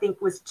therapist, I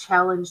think, was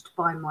challenged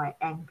by my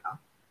anger.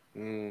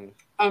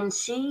 And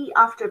she,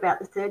 after about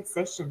the third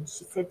session,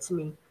 she said to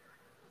me,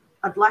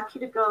 I'd like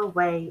you to go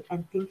away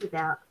and think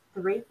about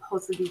 3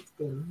 positive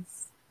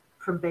things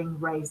from being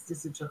raised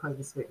as a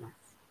Jehovah's Witness.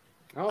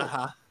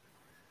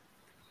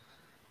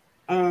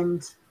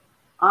 And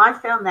I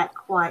found that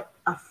quite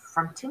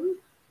affronting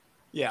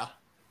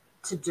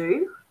to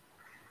do.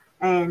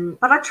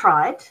 But I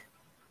tried.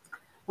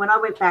 When I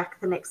went back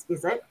the next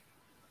visit,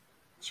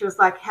 she was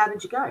like, how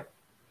did you go?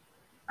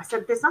 I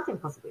said, there's nothing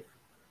positive.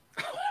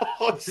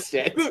 Oh,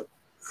 shit.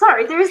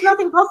 Sorry, there is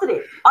nothing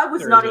positive. I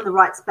was not in the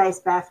right space,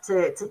 Baph,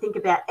 to think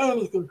about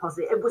anything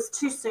positive. It was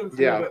too soon for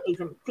me to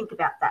even think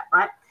about that,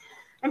 right?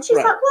 And she's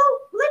like, well,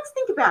 let's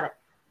think about it.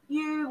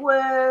 You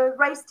were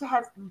raised to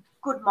have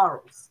good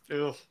morals.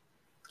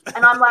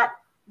 And I'm like,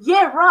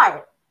 yeah,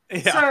 right.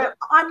 Yeah. So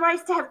I'm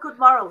raised to have good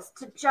morals,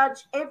 to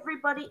judge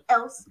everybody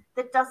else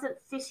that doesn't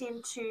fit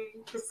into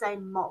the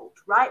same mold,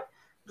 right?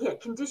 Yeah,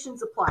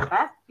 conditions apply,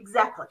 Baph.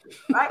 Exactly,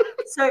 right?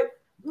 So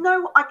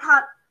no, I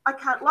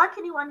can't like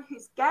anyone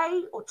who's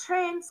gay or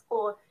trans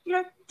or,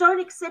 don't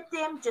accept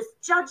them, just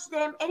judge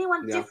them.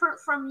 Anyone different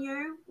from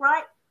you,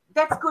 right?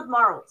 That's good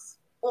morals.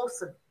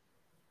 Awesome.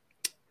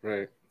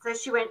 Right. So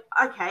she went,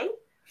 okay.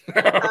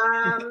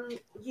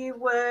 You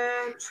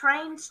were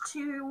trained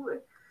to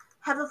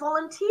have a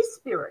volunteer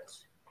spirit,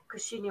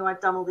 because she knew I'd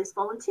done all this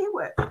volunteer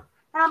work. And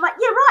I'm like,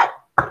 yeah,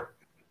 right.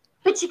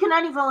 But you can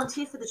only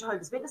volunteer for the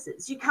Jehovah's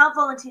Witnesses. You can't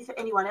volunteer for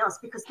anyone else,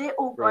 because they're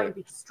all going to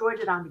be destroyed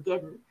at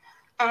Armageddon.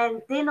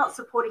 And they're not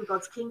supporting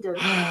God's kingdom.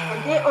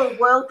 And they're all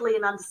worldly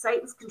and under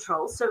Satan's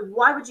control. So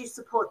why would you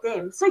support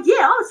them? So,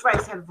 yeah, I was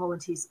raised to have a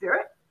volunteer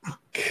spirit.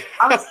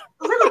 I was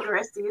a little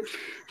aggressive.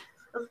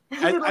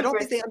 I don't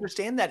think they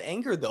understand that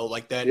anger, though.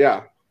 Like that.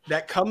 Yeah.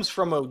 That comes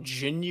from a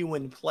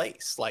genuine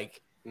place.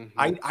 Like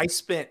I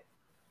spent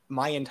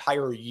my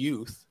entire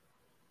youth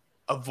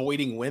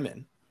avoiding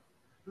women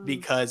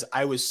because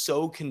I was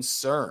so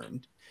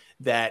concerned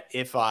that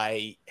if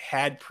I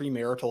had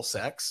premarital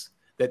sex,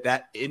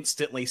 that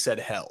instantly said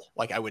hell.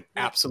 Like I would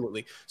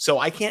absolutely. So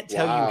I can't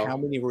tell you how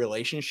many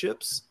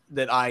relationships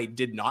that I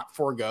did not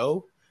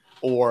forego,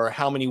 or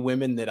how many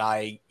women that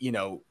I,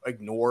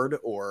 ignored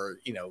or,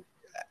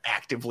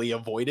 actively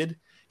avoided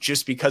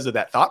just because of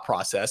that thought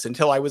process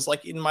until I was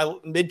like in my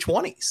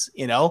mid-20s,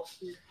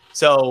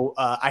 So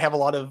I have a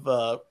lot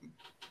of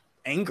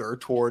anger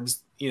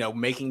towards,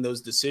 making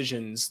those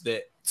decisions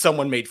that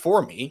someone made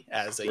for me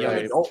as a young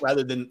adult,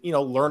 rather than,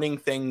 learning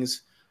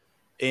things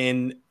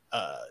in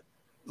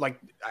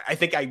I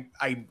think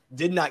I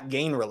did not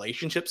gain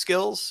relationship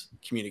skills,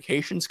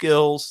 communication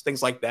skills,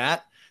 things like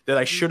that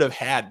I should have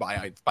had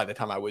by the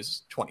time I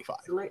was 25.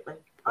 Absolutely.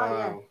 Oh,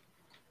 yeah.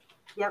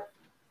 Yep.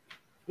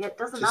 Yeah, it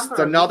does a Just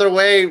number. Another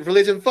way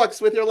religion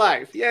fucks with your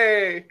life.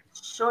 Yay.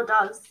 Sure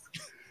does.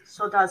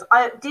 Sure does.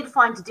 I did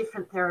find a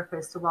different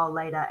therapist a while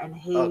later, and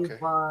he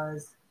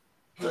was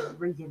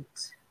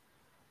brilliant.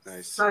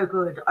 Nice. So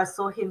good. I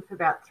saw him for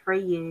about 3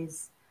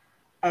 years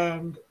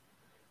and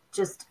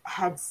just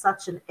had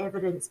such an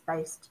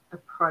evidence-based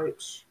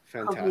approach.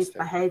 Cognitive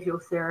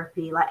behavioral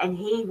therapy. And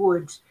he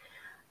would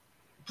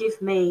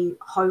give me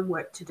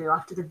homework to do.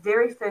 After the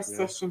very first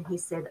session, he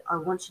said, I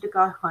want you to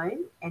go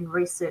home and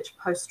research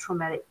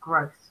post-traumatic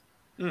growth.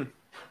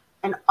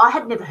 And I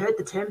had never heard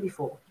the term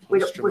before.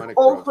 We've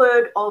all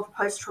heard of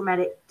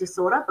post-traumatic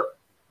disorder, but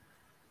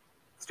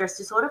stress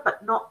disorder,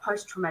 but not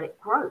post-traumatic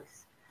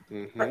growth.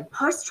 But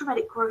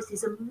post-traumatic growth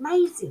is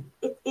amazing.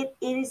 It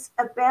is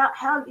about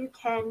how you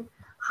can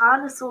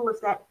harness all of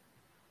that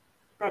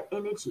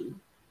energy,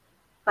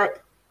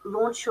 but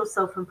launch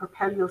yourself and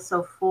propel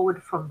yourself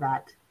forward from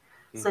that,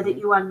 so that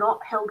you are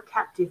not held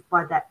captive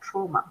by that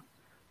trauma,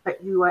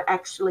 but you are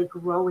actually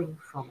growing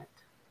from it.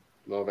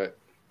 Love it.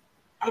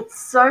 It's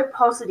so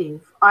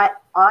positive.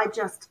 I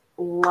just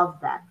love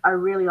that. I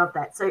really love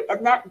that. So,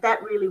 and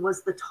that really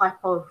was the type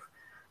of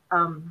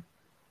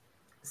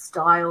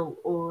style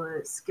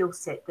or skill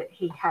set that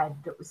he had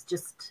that was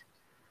just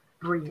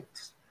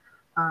brilliant.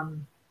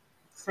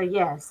 So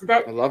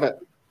that I love it.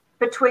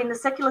 Between the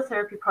Secular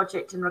Therapy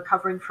Project and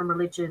Recovering from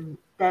Religion,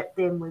 that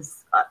then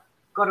was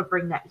got to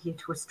bring that here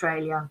to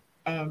Australia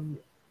and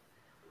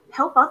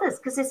help others,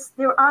 because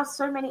there are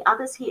so many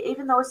others here.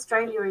 Even though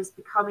Australia is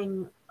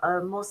becoming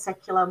more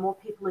secular, more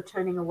people are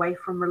turning away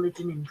from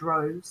religion in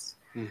droves.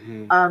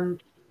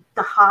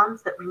 The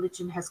harms that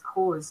religion has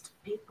caused,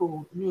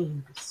 people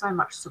need so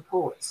much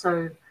support.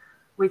 So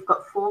we've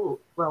got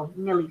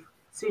nearly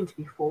soon to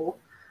be 4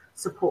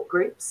 support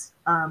groups.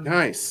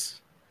 Nice.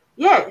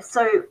 Yeah,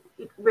 so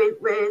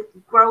we're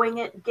growing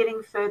it,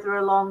 getting further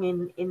along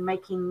in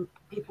making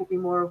people be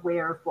more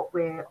aware of what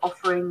we're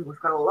offering. We've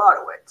got a lot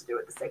of work to do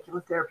at the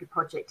Secular Therapy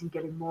Project and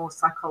getting more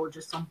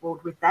psychologists on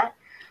board with that.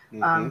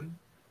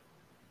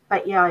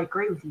 But yeah, I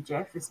agree with you,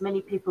 Jeff. As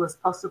many people as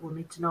possible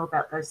need to know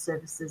about those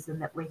services,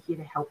 and that we're here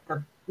to help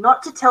them.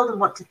 Not to tell them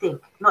what to think,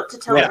 not to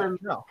tell them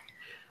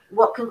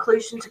what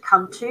conclusion to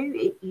come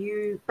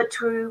to, but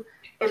to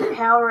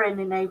empower and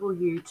enable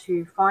you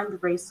to find the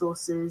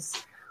resources,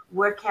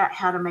 work out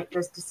how to make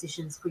those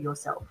decisions for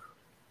yourself.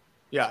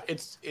 Yeah,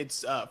 it's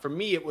for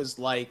me, it was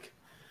like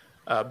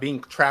being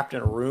trapped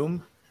in a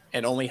room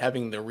and only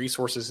having the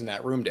resources in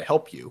that room to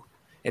help you,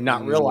 and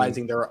not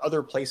realizing there are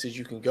other places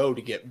you can go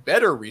to get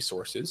better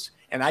resources,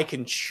 and I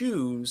can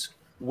choose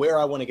where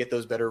I want to get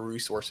those better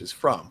resources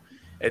from.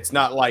 It's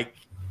not like,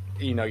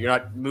 you're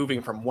not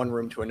moving from one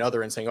room to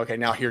another and saying, okay,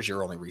 now here's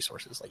your only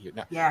resources. Like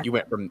you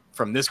went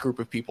from this group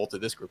of people to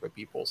this group of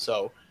people.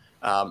 So,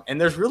 and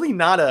there's really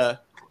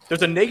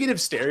there's a negative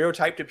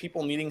stereotype to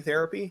people needing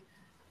therapy,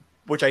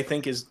 which I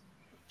think is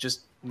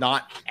just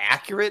not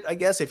accurate. I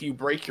guess if you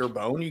break your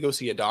bone, you go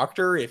see a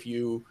doctor. If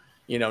you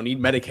need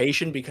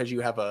medication because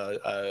you have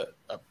a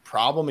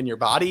problem in your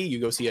body, you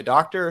go see a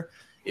doctor.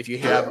 If you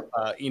have,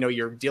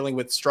 you're dealing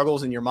with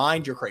struggles in your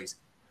mind, you're crazy.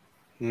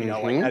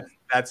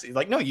 That's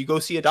like, no, you go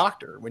see a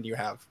doctor when you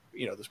have,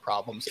 those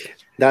problems.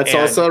 That's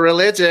also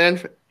religion.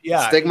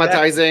 Yeah.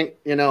 Stigmatizing,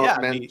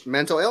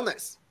 mental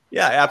illness.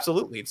 Yeah,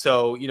 absolutely.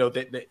 So,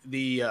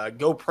 the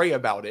go pray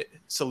about it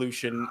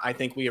solution, I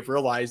think we have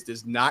realized,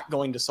 is not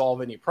going to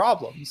solve any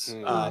problems.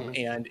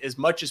 And as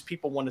much as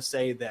people want to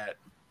say that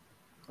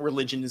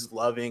religion is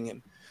loving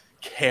and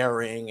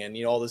caring and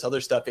all this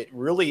other stuff, it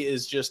really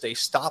is just a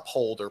stop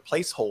hold or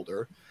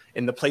placeholder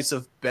in the place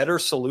of better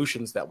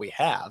solutions that we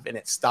have, and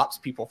it stops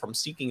people from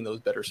seeking those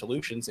better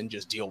solutions and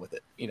just deal with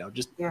it.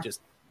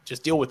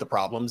 Just deal with the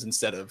problems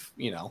instead of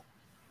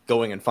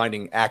going and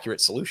finding accurate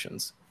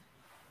solutions.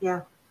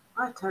 Yeah,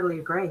 I totally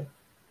agree.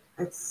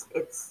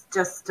 It's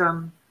just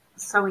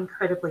so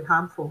incredibly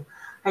harmful.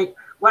 Hey,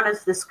 one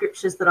of the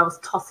scriptures that I was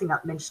tossing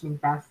up mentioning,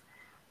 Baph,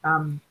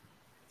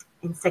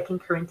 in 2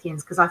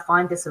 Corinthians, because I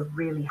find this a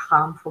really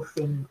harmful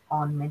thing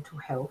on mental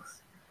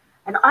health.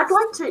 And I'd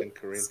like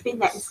to spin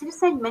that. Instead of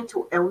saying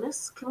mental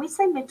illness, can we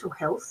say mental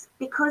health?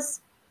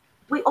 Because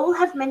we all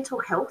have mental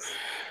health.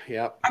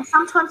 Yeah. And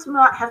sometimes we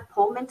might have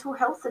poor mental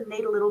health and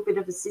need a little bit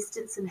of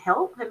assistance and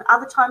help. And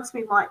other times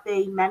we might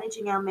be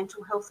managing our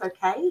mental health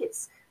okay.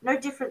 It's no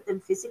different than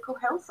physical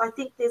health. I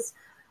think there's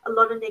a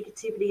lot of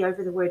negativity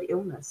over the word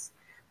illness.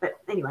 But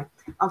anyway,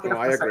 I'll get off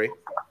I agree.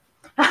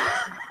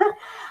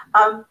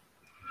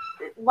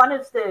 One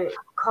of the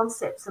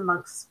concepts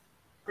amongst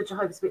the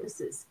Jehovah's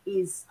Witnesses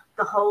is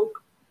the whole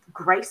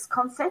grace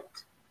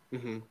concept.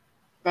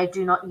 They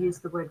do not use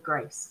the word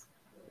grace.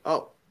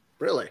 Oh,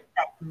 really?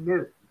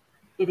 No.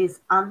 It is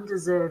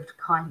undeserved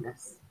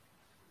kindness.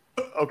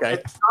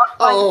 Okay.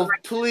 Oh,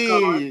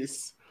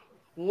 please.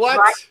 What?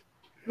 Right?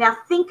 Now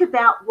think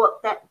about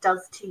what that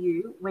does to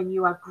you when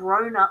you are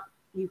grown up.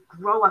 You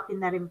grow up in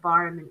that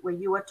environment where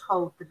you are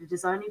told that it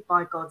is only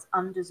by God's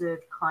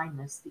undeserved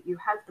kindness that you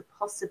have the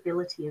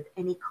possibility of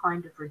any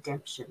kind of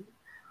redemption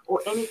or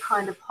any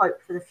kind of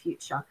hope for the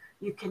future.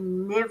 You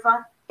can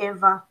never,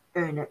 ever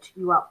earn it.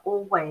 You are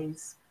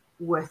always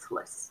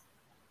worthless.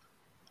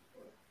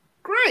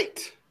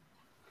 Great.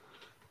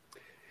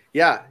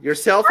 Yeah, your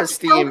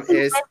self-esteem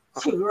is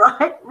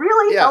right.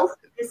 Really healthy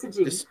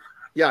messaging.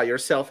 Your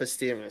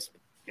self-esteem is,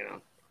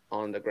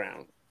 on the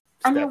ground.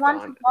 And you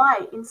wonder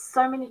why in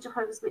so many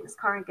Jehovah's Witness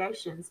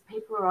congregations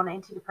people are on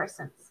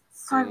antidepressants.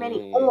 So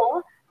many,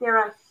 or there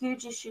are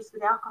huge issues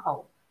with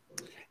alcohol.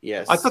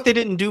 Yes. I thought they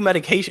didn't do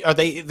medication. Are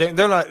they? They're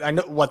not. I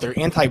know what they're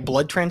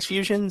anti-blood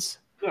transfusions.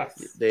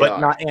 Yes, but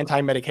not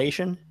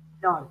anti-medication.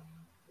 No.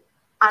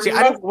 See,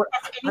 I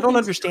don't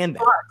understand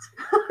that.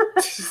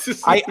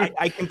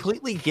 I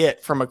completely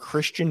get from a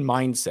Christian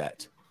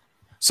mindset.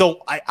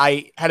 So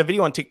I had a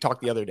video on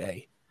TikTok the other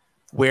day,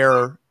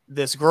 where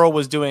this girl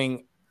was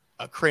doing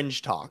a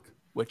cringe talk,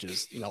 which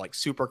is, like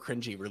super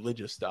cringy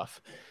religious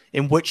stuff,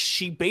 in which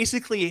she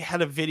basically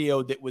had a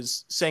video that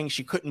was saying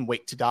she couldn't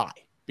wait to die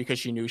because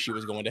she knew she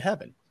was going to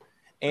heaven.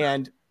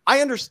 And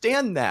I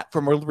understand that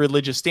from a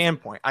religious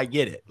standpoint. I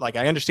get it. Like,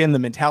 I understand the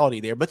mentality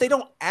there, but they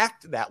don't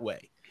act that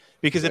way.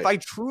 Because if I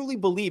truly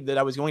believe that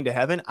I was going to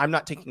heaven, I'm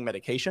not taking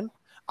medication.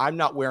 I'm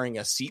not wearing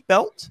a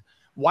seatbelt.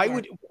 Why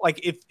would, like,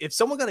 if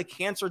someone got a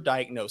cancer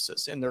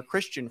diagnosis and they're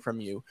Christian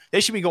from you,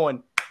 they should be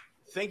going,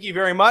 thank you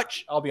very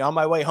much. I'll be on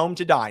my way home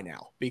to die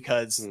now.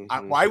 Because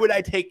why would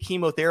I take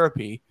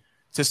chemotherapy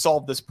to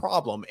solve this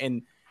problem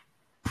and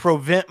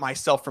prevent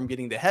myself from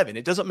getting to heaven?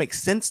 It doesn't make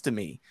sense to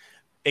me,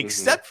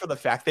 except for the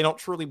fact they don't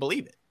truly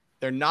believe it.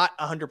 They're not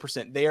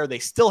 100% there. They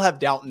still have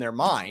doubt in their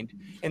mind.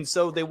 And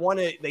so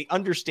they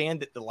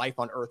understand that the life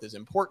on earth is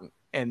important.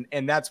 And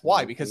that's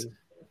why, because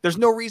there's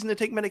no reason to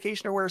take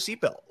medication or wear a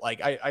seatbelt.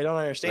 Like, I don't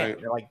understand.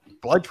 They're like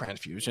blood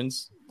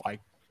transfusions,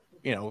 like,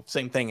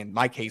 same thing in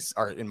my case,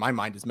 or in my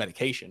mind, is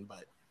medication.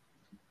 But,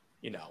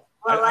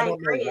 well, I don't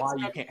know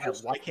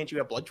why can't you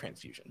have blood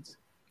transfusions?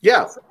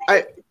 Yeah.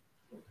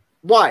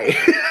 Why?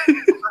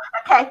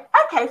 Okay.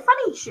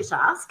 Funny you should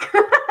ask.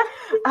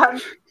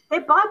 They're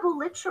Bible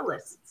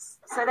literalists,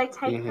 so they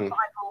take the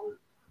Bible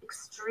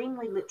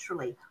extremely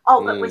literally.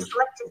 Oh, but we're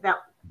selective about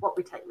what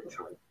we take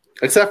literally.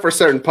 Except for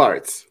certain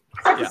parts.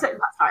 Sorry.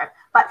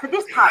 But for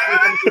this part, we're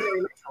going to be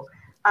very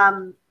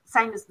literal.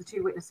 Same as the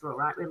two witness rule,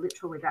 right? We're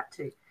literal with that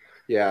too.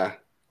 Yeah.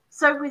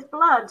 So with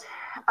blood,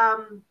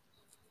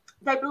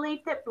 they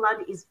believe that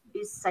blood is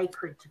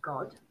sacred to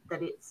God,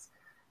 that it's,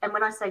 and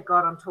when I say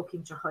God, I'm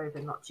talking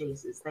Jehovah, not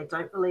Jesus. They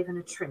don't believe in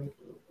a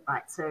Trinity,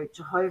 right? So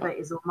Jehovah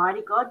is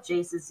Almighty God.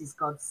 Jesus is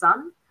God's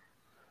Son.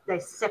 They're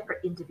separate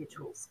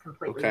individuals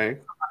completely from one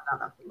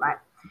another, right?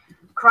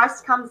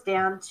 Christ comes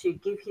down to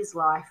give his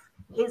life.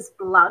 His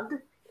blood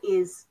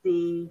is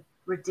the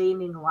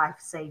redeeming,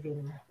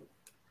 life-saving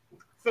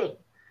thing.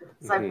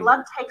 So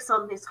blood takes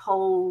on this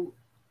whole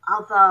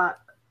other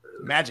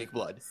magic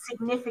blood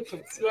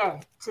significance,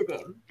 to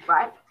them,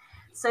 right?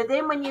 So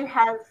then when you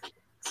have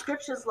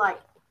scriptures like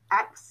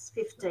Acts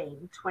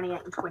 15,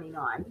 28 and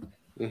 29,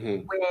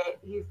 where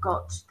you've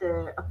got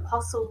the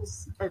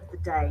apostles of the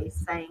day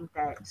saying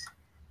that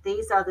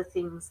these are the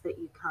things that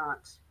you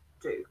can't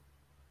do.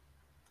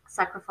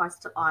 Sacrifice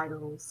to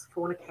idols,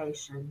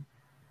 fornication,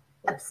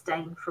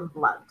 abstain from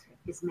blood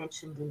is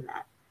mentioned in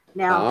that.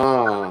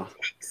 Now,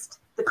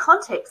 the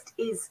context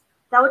is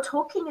they were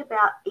talking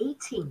about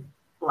eating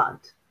blood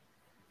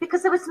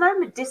because there was no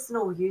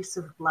medicinal use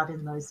of blood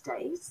in those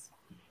days.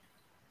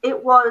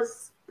 It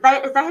was... They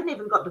hadn't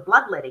even got to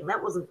bloodletting.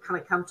 That wasn't going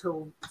to come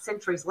till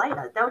centuries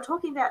later. They were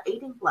talking about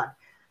eating blood.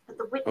 But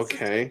the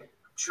witnesses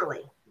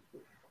literally.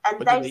 And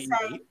they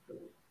say,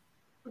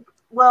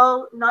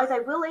 well, no, they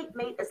will eat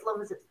meat as long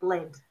as it's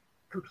bled.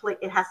 Complete.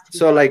 It has to be.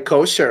 So like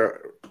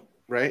kosher,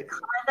 right?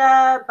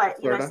 Kind of, but,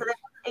 so they won't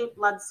eat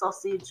blood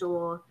sausage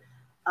or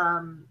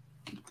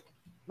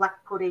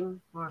black pudding,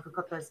 or if I've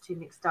got those two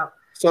mixed up.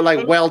 So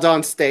like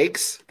well-done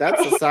steaks. That's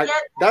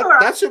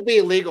that should be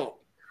illegal.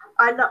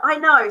 I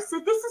know. So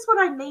this is what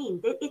I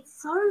mean.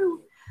 It's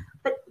so,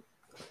 but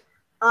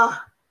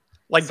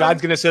like,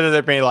 God's gonna sit there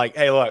and be like,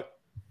 "Hey, look,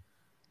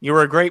 you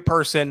were a great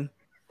person,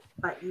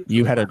 but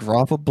you had a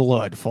drop of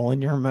blood fall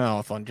in your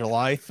mouth on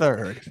July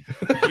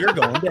 3rd. You're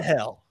going to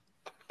hell."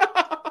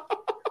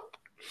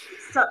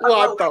 So,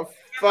 what the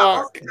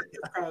fuck?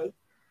 Say,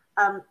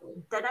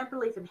 they don't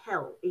believe in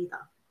hell either.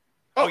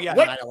 Oh yeah,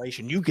 what?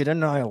 Annihilation. You get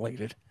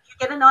annihilated. You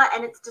get annihilated,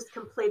 and it's just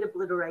complete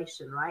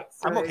obliteration, right?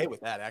 So, I'm okay with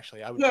that,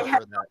 actually. I would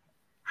prefer that.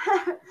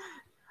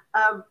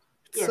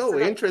 So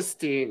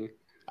interesting.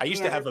 I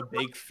used to have a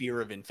big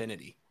fear of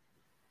infinity.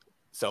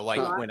 So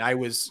like when I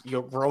was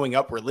growing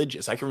up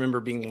religious, I can remember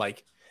being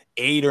like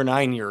 8 or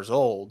 9 years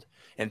old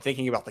and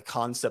thinking about the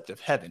concept of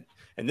heaven.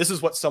 And this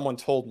is what someone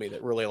told me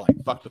that really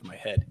like fucked with my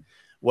head,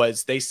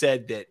 was they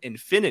said that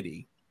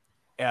infinity,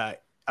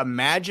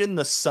 imagine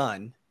the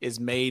sun is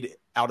made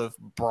out of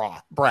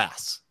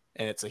brass,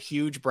 and it's a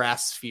huge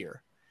brass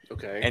sphere.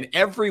 Okay. And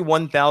every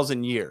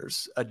 1,000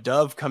 years, a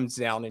dove comes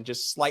down and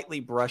just slightly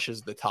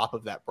brushes the top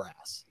of that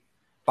brass.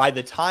 By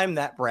the time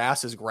that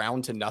brass is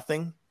ground to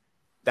nothing,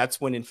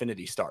 that's when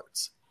infinity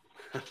starts.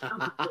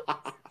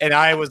 And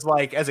I was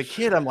like, as a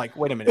kid, I'm like,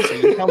 wait a minute. So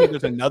you tell me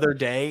there's another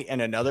day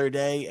and another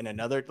day and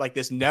another, like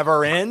this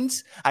never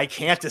ends? I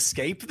can't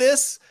escape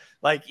this?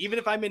 Like, even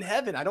if I'm in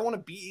heaven, I don't want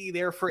to be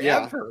there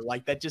forever. Yeah.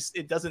 Like, that just,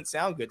 it doesn't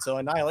sound good. So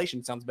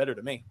annihilation sounds better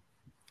to me.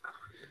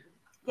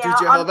 Yeah,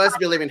 do Jehovah's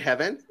believe in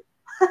heaven?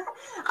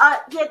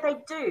 Yeah, they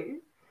do.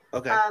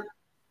 Okay.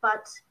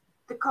 But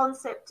the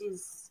concept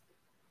is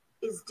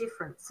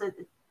different. So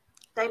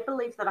they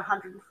believe that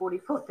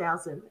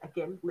 144,000,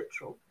 again,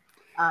 literal,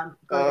 but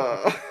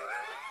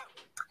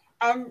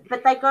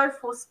they go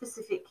for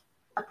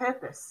a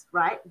purpose,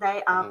 right?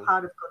 They are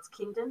part of God's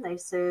kingdom. They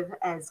serve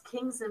as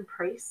kings and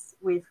priests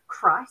with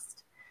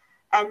Christ,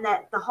 and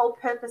that the whole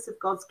purpose of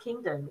God's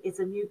kingdom is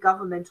a new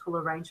governmental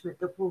arrangement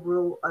that will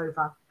rule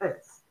over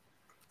earth.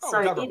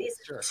 So it is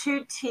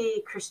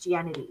two-tier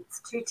Christianity.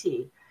 It's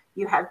two-tier.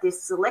 You have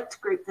this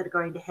select group that are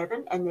going to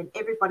heaven, and then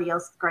everybody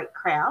else, the great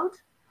crowd,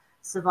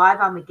 survive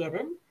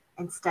Armageddon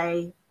and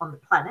stay on the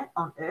planet,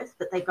 on Earth,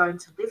 but they're going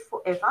to live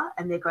forever,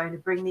 and they're going to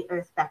bring the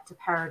Earth back to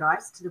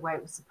paradise, to the way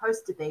it was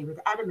supposed to be with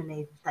Adam and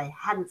Eve if they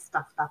hadn't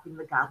stuffed up in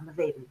the Garden of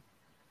Eden.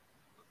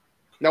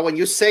 Now, when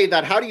you say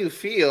that, how do you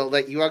feel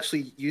that you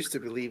actually used to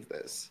believe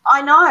this?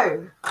 I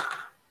know.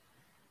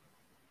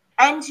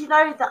 And, you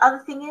know, the other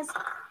thing is,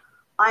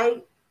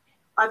 I've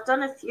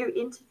done a few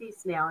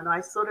interviews now, and I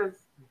sort of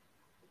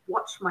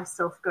watch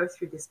myself go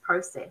through this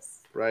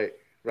process. Right.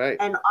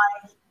 And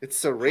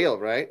it's surreal,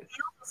 right? It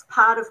feels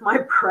part of my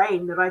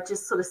brain that I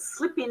just sort of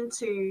slip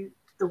into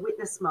the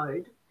witness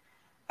mode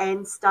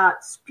and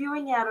start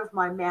spewing out of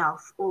my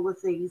mouth all of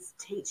these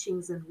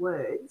teachings and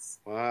words.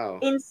 Wow.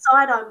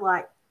 Inside, I'm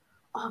like,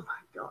 oh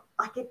my God,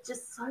 like it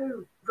just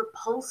so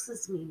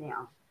repulses me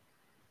now.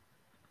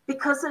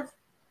 Because of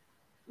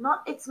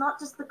it's not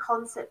just the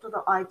concept or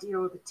the idea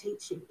or the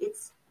teaching,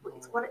 it's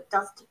what it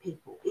does to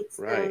people. It's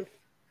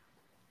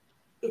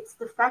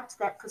the fact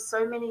that for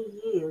so many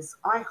years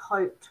I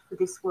hoped for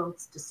this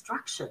world's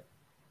destruction.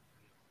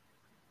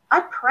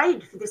 I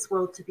prayed for this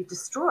world to be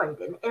destroyed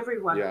and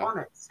everyone on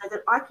it, so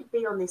that I could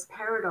be on this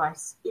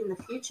paradise in the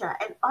future,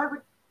 and I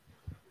would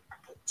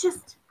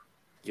just...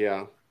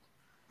 Yeah.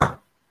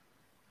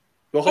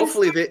 Well,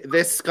 hopefully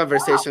this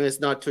conversation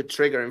is not too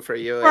triggering for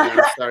you, and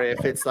I'm sorry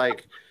if it's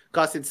like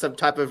causing some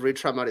type of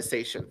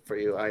re-traumatization for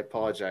you. I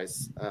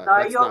apologize.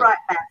 No, you're right,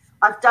 Baph.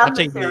 I've done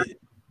the therapy.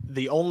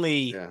 The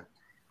only... Yeah.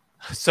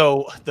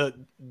 So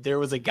there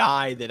was a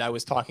guy that I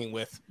was talking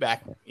with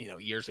back,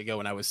 years ago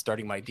when I was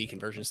starting my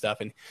deconversion stuff,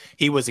 and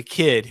he was a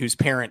kid whose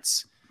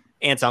parents,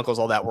 aunts, uncles,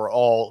 all that were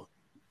all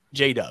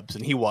J-dubs,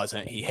 and he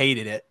wasn't. He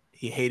hated it.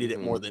 He hated it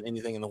more than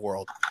anything in the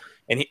world.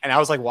 And I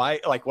was like,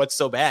 why? Like, what's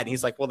so bad? And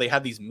he's like, well, they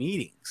have these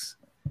meetings,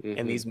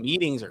 and these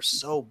meetings are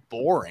so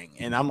boring.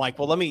 And I'm like,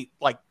 well, let me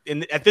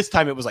at this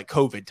time it was like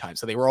COVID time,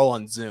 so they were all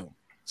on Zoom.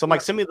 So I'm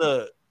like, send me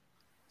the.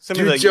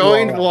 You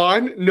joined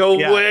one? No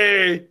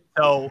way.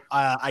 So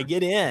I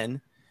get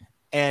in,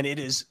 and it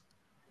is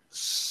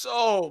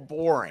so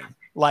boring.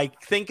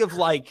 Like, think of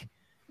like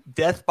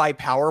death by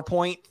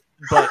PowerPoint,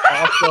 but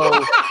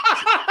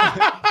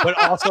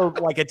also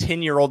like a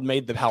 10-year-old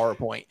made the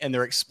PowerPoint, and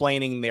they're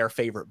explaining their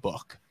favorite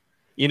book.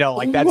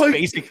 That's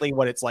basically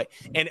what it's like.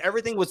 And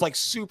everything was like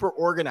super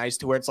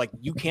organized to where it's like,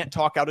 you can't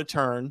talk out of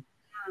turn.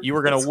 You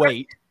were going to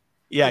wait.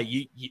 Yeah.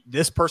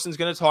 This person's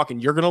going to talk,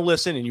 and you're going to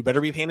listen, and you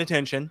better be paying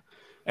attention.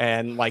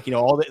 And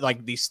all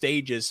these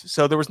stages.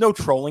 So there was no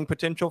trolling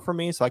potential for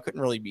me. So I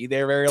couldn't really be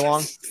there very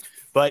long,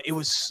 but it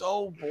was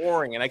so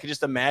boring. And I could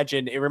just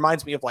imagine, it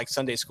reminds me of like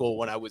Sunday school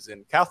when I was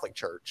in Catholic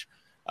church.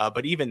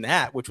 But even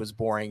that, which was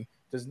boring,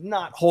 does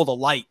not hold a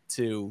light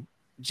to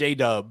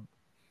J-Dub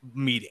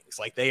meetings.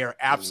 Like, they are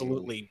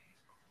absolutely,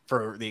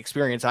 for the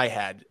experience I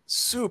had,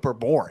 super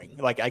boring.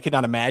 Like, I could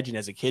not imagine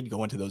as a kid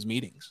going to those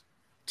meetings.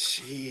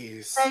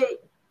 Jeez.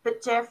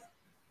 But Jeff,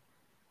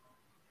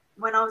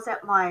 when I was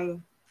at my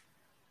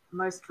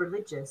most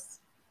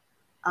religious,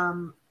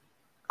 I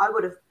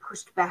would have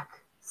pushed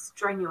back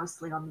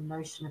strenuously on the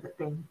notion of it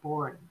being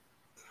boring,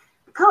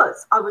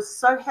 because I was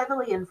so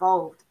heavily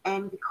involved,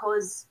 and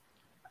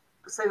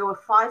so there were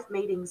 5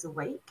 meetings a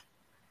week,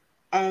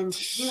 and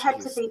you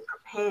had to be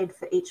prepared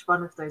for each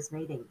one of those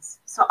meetings.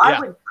 So I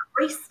would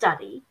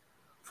pre-study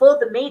for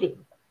the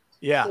meeting.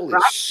 Yeah. Holy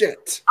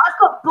shit. I've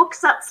got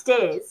books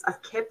upstairs,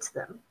 I've kept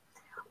them,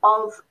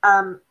 of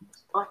I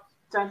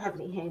don't have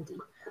any handy,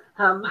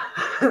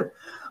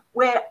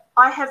 where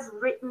I have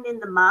written in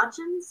the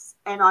margins,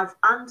 and I've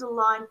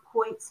underlined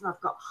points, and I've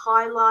got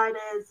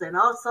highlighters and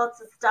all sorts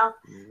of stuff.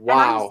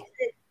 Wow.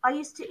 And I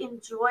used to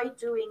enjoy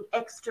doing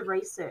extra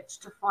research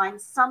to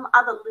find some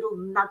other little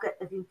nugget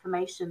of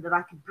information that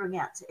I could bring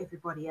out to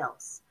everybody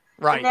else.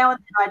 Right. And now and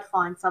then I'd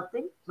find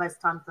something. Most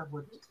times I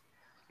wouldn't.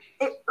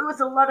 It was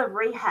a lot of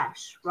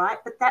rehash, right?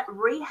 But that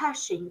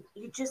rehashing,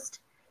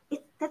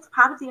 that's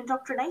part of the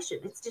indoctrination.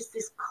 It's just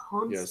this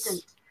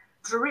constant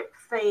drip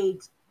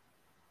feed,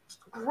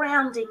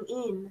 grounding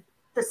in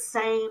the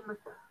same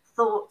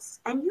thoughts,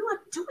 and you are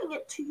doing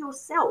it to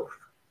yourself.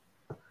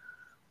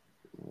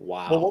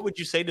 Wow. Well, what would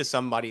you say to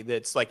somebody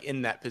that's like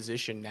in that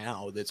position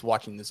now, that's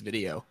watching this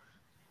video?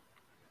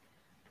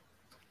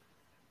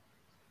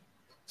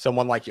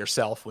 Someone like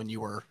yourself when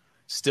you were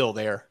still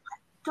there. I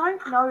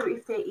don't know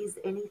if there is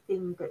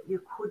anything that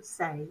you could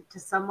say to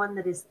someone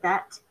that is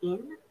that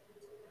in.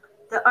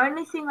 The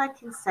only thing I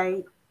can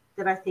say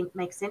that I think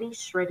makes any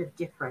shred of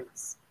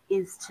difference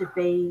is to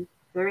be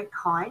very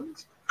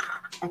kind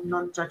and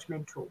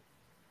non-judgmental.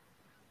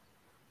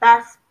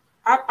 Baph,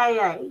 at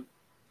AA,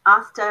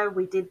 after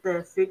we did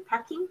the food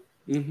packing,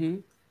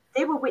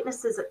 there were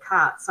witnesses at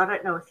carts. I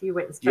don't know if you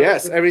witnessed.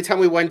 Yes, every time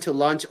we went to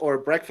lunch or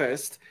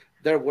breakfast,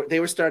 they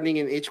were standing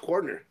in each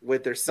corner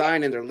with their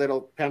sign and their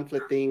little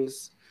pamphlet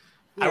things.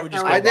 Yeah,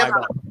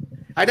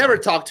 I never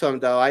talked to them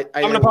though. I'm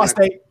an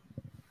apostate.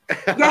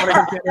 I'm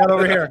gonna get out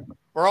over here.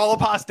 We're all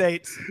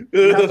apostates.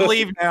 You have to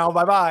leave now.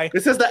 Bye-bye.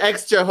 This is the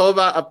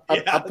ex-Jehovah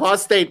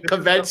apostate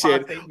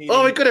convention.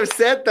 Oh, we could have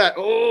said that.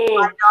 Oh,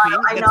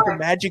 I know. That's the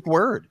magic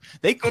word.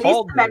 They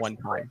called me one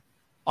time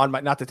on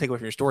my, not to take away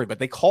from your story, but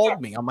they called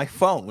me on my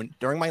phone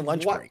during my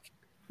lunch break.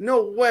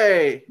 No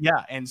way.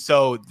 Yeah. And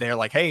so they're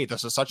like, hey,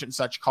 this is such and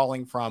such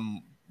calling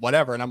from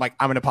whatever. And I'm like,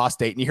 I'm an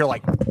apostate. And you hear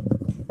like,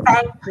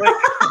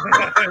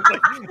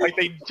 like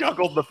they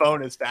juggled the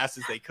phone as fast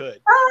as they could.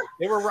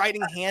 They were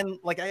writing I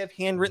have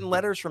handwritten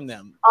letters from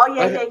them. Oh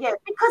yeah,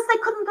 because they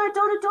couldn't go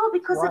door to door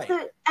because of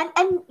the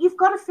and you've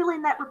got to fill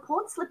in that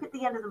report slip at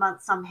the end of the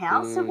month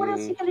somehow. So what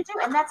else are you going to do?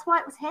 And that's why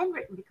it was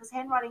handwritten, because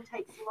handwriting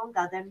takes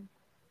longer than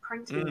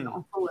printing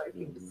on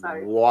enveloping.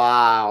 So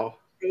wow,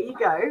 there you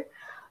go.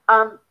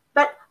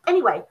 But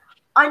anyway,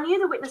 I knew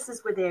the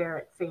witnesses were there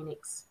at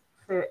Phoenix.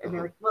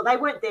 American, well, they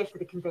weren't there for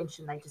the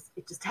convention.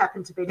 It just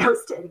happened to be they were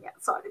standing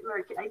outside the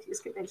American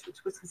Atheist Convention,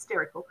 which was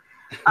hysterical.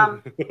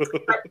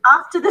 But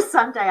after the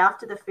Sunday,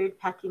 after the food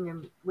packing,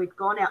 and we'd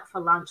gone out for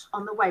lunch,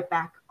 on the way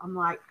back, I'm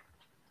like,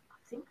 I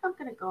think I'm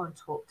going to go and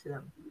talk to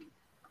them.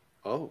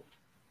 Oh.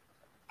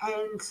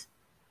 And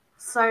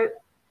so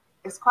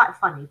it's quite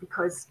funny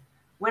because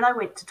when I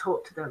went to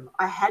talk to them,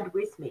 I had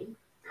with me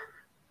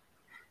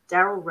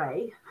Daryl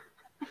Ray,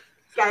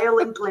 Gail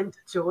and Glenda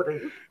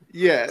Jordan.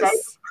 Yes. David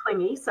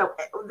Clingy. So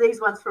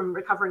these ones from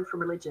Recovering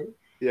from Religion.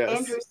 Yes.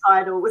 Andrew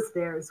Seidel was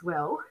there as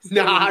well.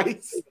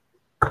 Nice.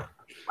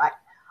 Like,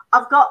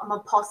 I've got my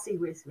posse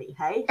with me,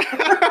 hey?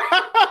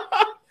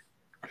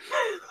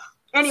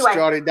 Anyway.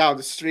 Strolling down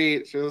the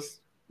street,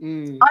 just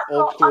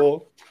all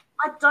cool.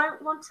 I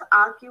don't want to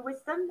argue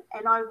with them,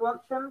 and I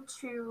want them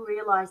to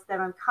realize that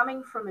I'm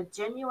coming from a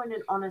genuine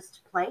and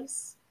honest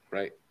place.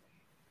 Right.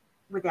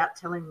 Without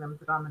telling them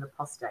that I'm an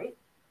apostate.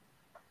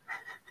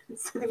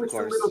 So there was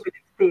a little bit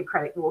of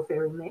theocratic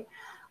warfare in there.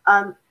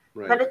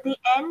 Right. But at the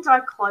end, I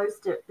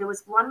closed it. There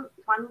was one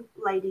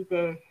lady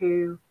there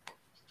who,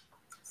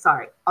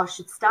 sorry, I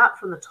should start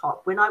from the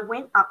top. When I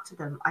went up to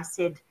them, I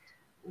said,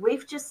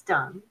 we've just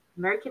done,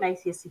 American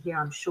Atheists are here,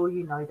 I'm sure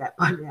you know that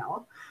by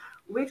now.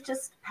 We've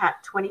just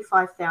packed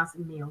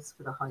 25,000 meals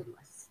for the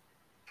homeless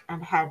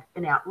and had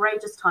an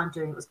outrageous time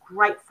doing it. It was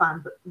great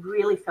fun, but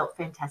really felt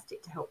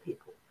fantastic to help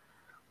people.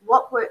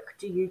 What work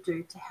do you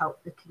do to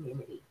help the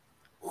community?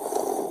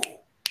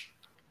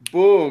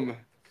 Boom.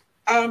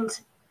 And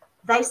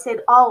they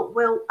said, oh,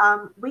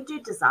 well, we do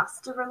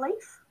disaster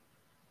relief.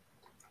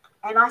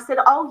 And I said,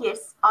 oh,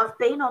 yes, I've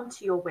been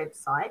onto your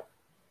website,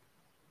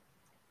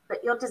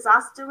 but your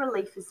disaster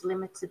relief is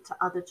limited to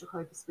other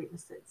Jehovah's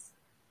Witnesses.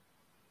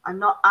 I'm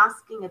not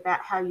asking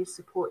about how you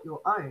support your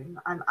own.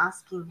 I'm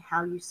asking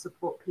how you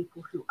support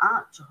people who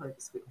aren't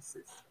Jehovah's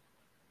Witnesses.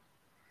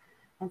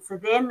 And so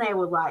then they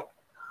were like,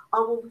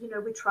 oh,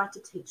 well, we try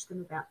to teach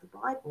them about the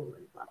Bible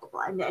and blah, blah,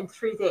 blah. And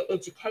through their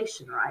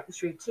education, right?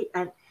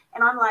 And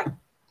I'm like,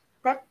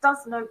 that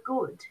does no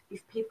good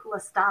if people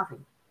are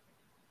starving.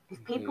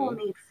 If people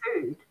need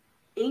food,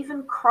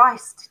 even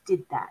Christ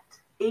did that.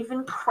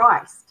 Even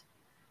Christ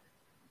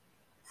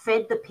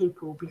fed the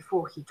people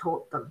before he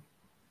taught them.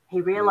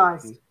 He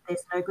realized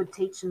there's no good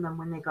teaching them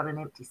when they've got an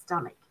empty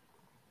stomach.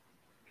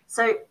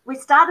 So we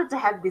started to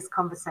have this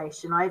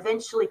conversation. I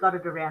eventually got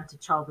it around to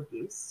child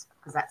abuse,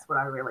 because that's what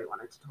I really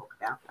wanted to talk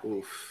about.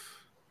 Oof.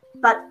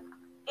 But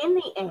in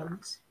the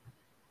end,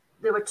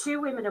 there were two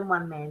women and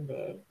one man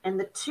there. And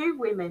the two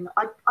women,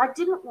 I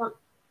didn't want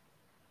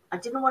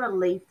to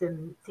leave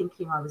them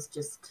thinking I was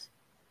just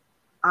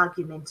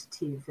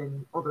argumentative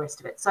and all the rest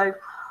of it. So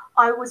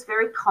I was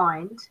very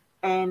kind,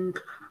 and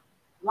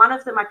one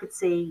of them I could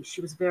see she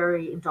was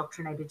very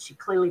indoctrinated. She'd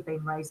clearly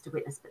been raised a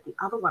witness, but the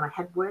other one, I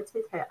had words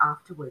with her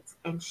afterwards,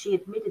 and she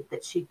admitted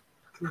that she'd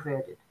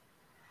converted.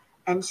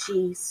 And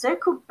she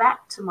circled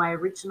back to my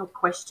original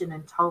question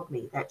and told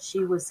me that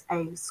she was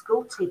a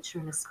school teacher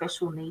in a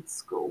special needs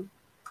school,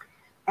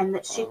 and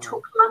that she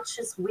took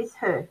lunches with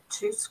her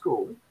to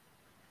school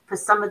for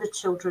some of the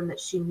children that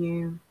she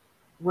knew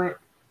weren't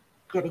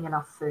getting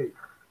enough food.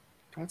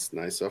 That's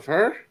nice of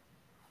her.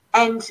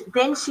 And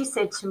then she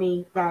said to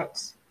me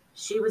that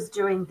she was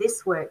doing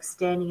this work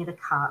standing in a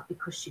cart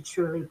because she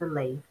truly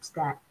believed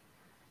that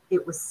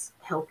it was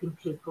helping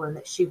people and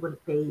that she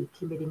wouldn't be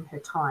committing her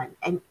time.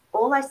 And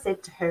all I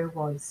said to her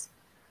was,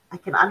 I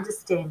can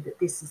understand that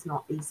this is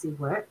not easy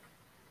work,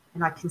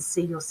 and I can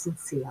see you're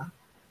sincere.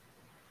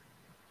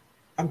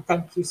 And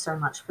thank you so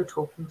much for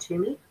talking to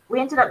me. We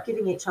ended up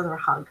giving each other a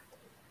hug.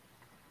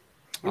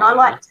 And I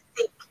like to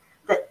think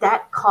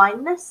that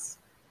kindness,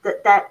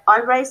 that I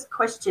raised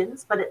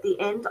questions, but at the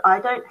end,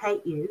 I don't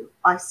hate you.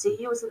 I see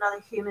you as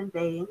another human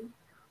being.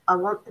 I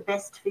want the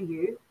best for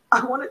you.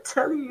 I want to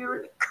tell you you're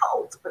in a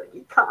cult, but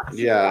you can't.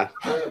 Yeah.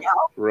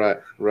 Right.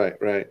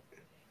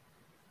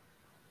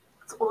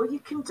 That's all you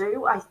can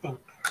do, I think.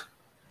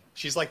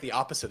 She's like the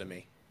opposite of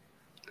me.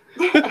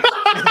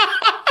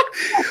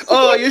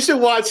 Oh, you should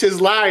watch his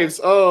lives.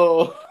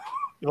 Oh.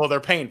 Well, they're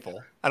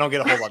painful. I don't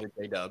get a whole lot of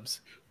J-dubs.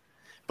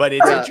 But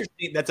it's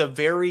interesting. That's a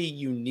very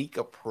unique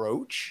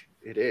approach.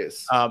 It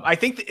is. I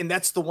think, and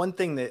that's the one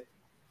thing that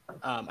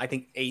I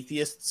think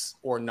atheists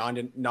or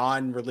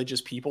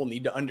non-religious people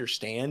need to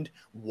understand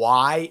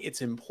why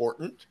it's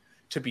important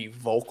to be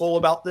vocal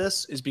about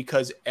this, is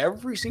because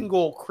every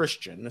single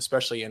Christian,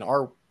 especially in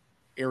our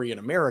area in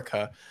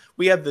America,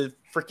 we have the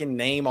freaking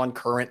name on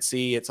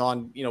currency. It's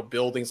on,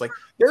 buildings. Like,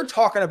 they're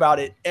talking about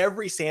it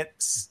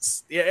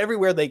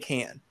everywhere they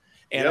can.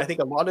 And I think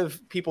a lot of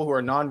people who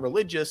are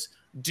non-religious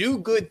do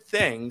good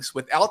things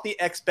without the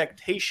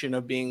expectation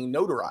of being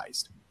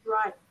notarized.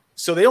 Right.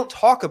 So they don't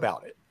talk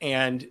about it.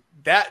 And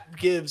that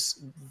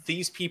gives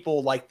these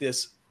people like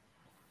this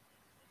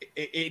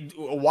a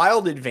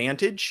wild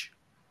advantage.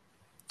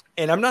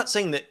 And I'm not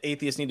saying that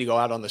atheists need to go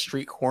out on the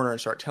street corner and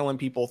start telling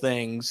people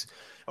things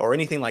or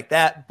anything like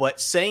that,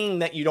 but saying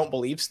that you don't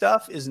believe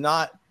stuff is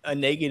not a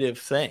negative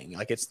thing.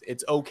 Like,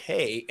 it's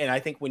okay. And I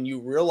think when you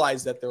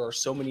realize that there are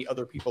so many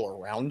other people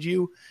around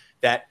you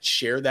that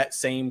share that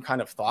same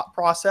kind of thought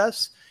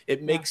process,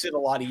 it makes it a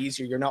lot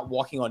easier. You're not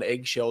walking on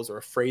eggshells or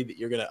afraid that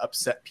you're going to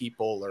upset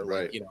people,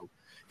 or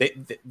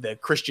the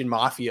Christian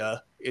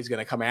mafia is going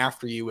to come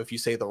after you if you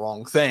say the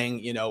wrong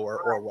thing,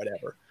 or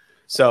whatever.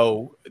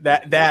 So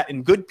that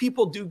and good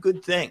people do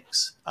good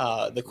things.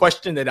 The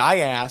question that I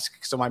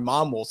ask, so my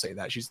mom will say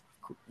that she's,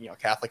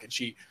 Catholic, and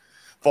she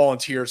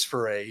volunteers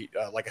for a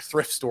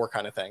thrift store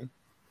kind of thing.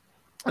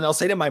 And I'll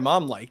say to my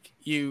mom, like,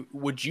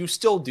 would you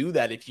still do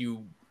that if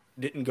you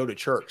didn't go to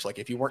church? Like,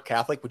 if you weren't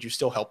Catholic, would you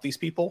still help these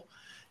people?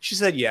 She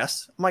said,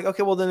 yes. I'm like,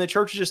 okay, well, then the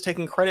church is just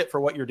taking credit for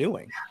what you're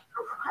doing.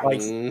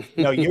 Like,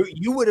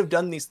 you would have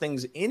done these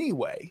things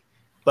anyway,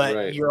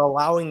 but you're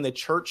allowing the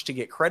church to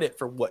get credit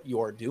for what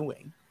you're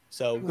doing.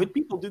 So good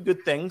people do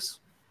good things,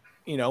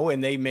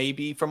 and they may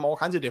be from all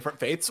kinds of different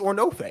faiths or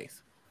no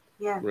faith.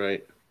 Yeah.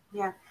 Right.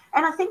 Yeah.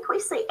 And I think we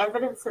see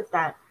evidence of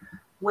that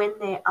when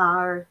there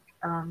are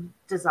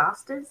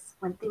disasters,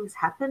 when things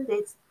happen.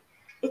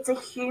 It's a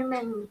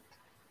human,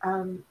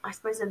 I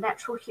suppose, a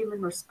natural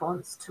human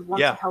response to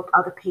want to help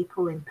other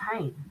people in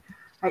pain.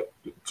 Right?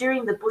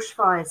 During the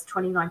bushfires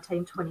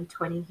 2019,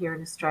 2020 here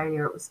in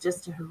Australia, it was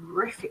just a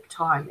horrific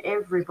time.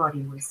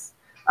 Everybody was,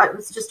 it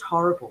was just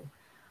horrible.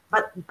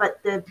 But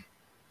the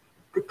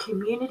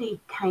community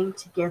came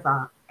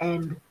together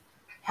and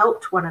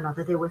helped one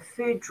another. There were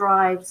food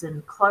drives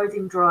and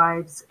clothing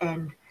drives,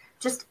 and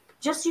just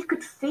you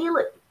could feel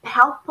it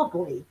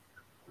palpably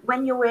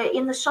when you were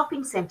in the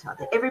shopping centre,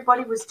 that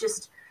everybody was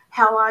just,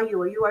 how are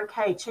you? Are you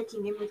okay?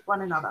 Checking in with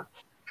one another.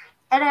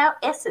 At our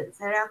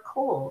essence, at our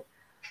core,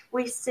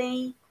 we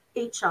see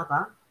each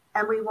other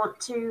and we want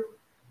to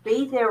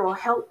be there or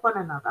help one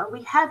another.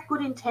 We have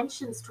good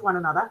intentions to one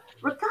another,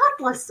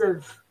 regardless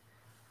of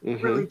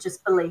religious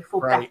belief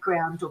or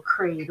background or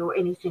creed or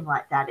anything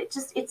like that.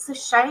 It's a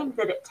shame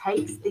that it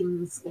takes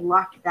things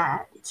like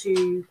that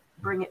to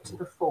bring it to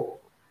the fore.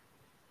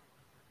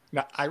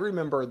 Now, I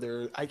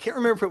remember I can't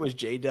remember if it was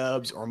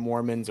J-Dubs or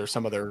Mormons or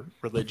some other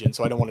religion,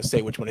 so I don't want to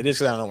say which one it is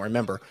because I don't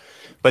remember.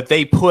 But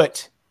they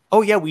put,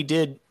 we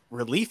did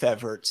relief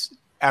efforts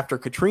after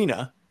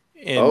Katrina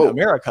in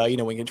America,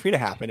 when Katrina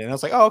happened. And I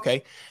was like,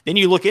 okay. Then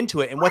you look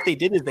into it, and what they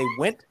did is they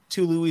went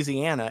to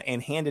Louisiana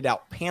and handed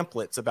out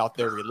pamphlets about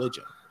their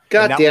religion.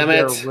 God damn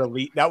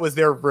it. That was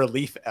their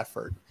relief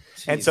effort.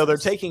 Jesus. And so they're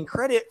taking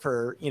credit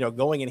for,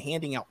 going and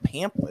handing out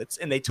pamphlets,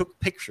 and they took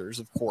pictures,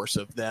 of course,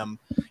 of them,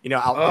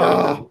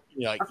 out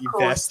there, like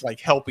vest,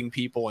 like helping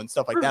people and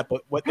stuff like that.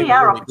 But what they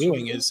were really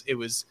doing is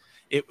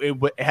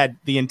it had,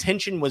 the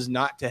intention was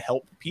not to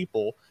help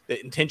people.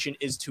 The intention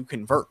is to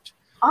convert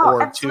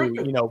or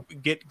absolutely. To,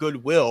 get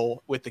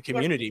goodwill with the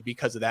community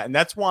because of that. And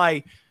that's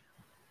why,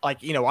 like,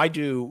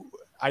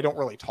 I don't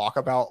really talk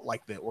about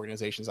like the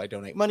organizations I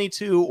donate money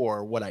to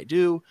or what I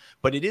do,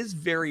 but it is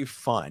very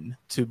fun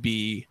to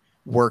be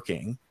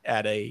working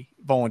at a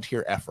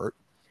volunteer effort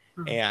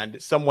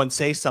and someone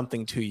say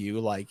something to you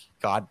like,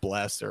 God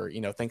bless, or,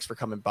 thanks for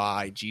coming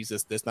by,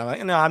 Jesus, this. And I'm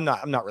like, no,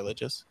 I'm not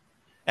religious.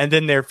 And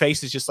then their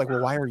face is just like,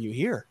 well, why are you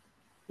here?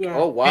 Yeah.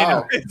 Oh,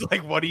 wow. It's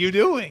like, what are you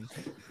doing?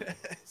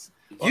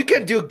 You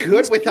can do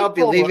good without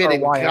believing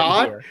in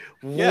God?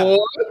 Yeah.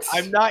 What?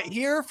 I'm not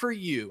here for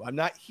you. I'm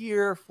not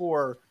here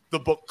for the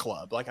book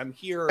club. Like, I'm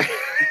here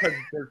because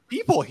there's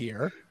people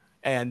here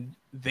and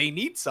they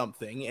need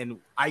something and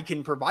I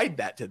can provide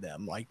that to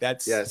them. Like,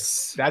 that's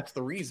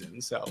the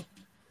reason. So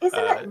isn't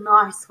it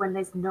nice when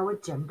there's no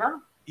agenda?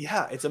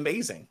 Yeah, it's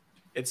amazing.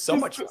 It's so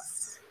much fun.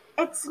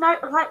 It's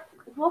like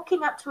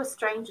walking up to a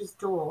stranger's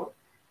door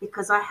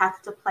because I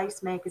have to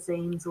place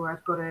magazines or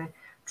I've got to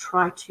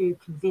try to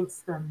convince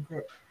them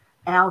that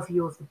our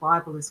view of the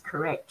Bible is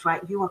correct,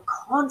 right? You are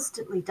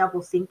constantly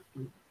double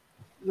thinking.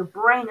 Your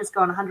brain is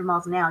going 100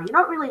 miles an hour. You're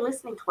not really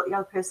listening to what the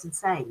other person's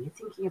saying. You're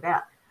thinking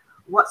about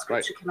what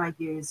scripture can I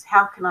use?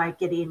 How can I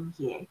get in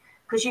here?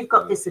 Because you've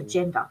got this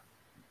agenda.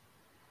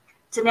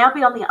 To now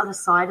be on the other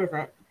side of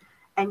it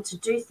and to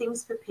do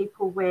things for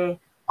people where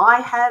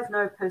I have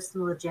no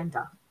personal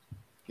agenda.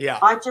 Yeah.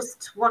 I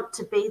just want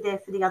to be there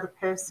for the other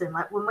person.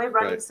 Like when we're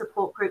running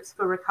support groups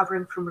for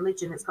recovering from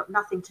religion, it's got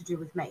nothing to do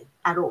with me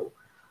at all.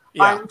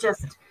 Yeah. I'm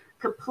just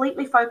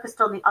completely focused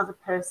on the other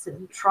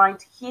person, trying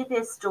to hear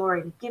their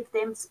story and give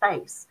them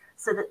space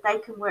so that they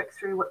can work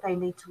through what they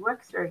need to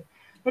work through.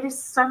 It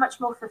is so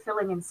much more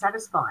fulfilling and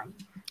satisfying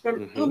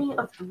than any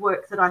of the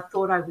work that I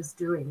thought I was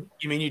doing.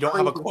 You mean you don't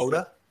have a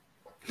quota?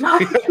 No,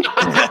 no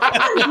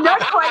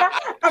quota,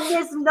 and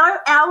there's no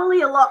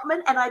hourly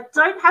allotment, and I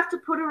don't have to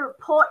put a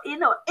report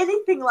in or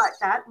anything like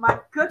that. My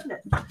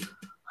goodness,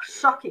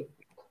 shocking.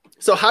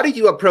 So how did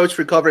you approach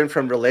recovering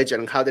from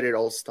religion? How did it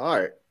all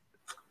start?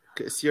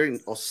 Because you're in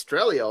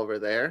Australia over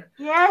there.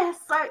 Yeah,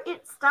 so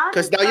it started.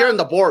 Because now you're on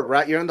the board,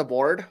 right? You're on the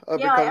board?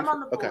 Yeah, I am on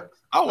the board. Okay.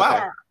 Oh,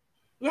 wow.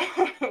 Yeah.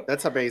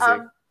 That's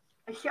amazing.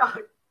 Yeah,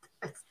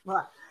 it's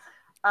what.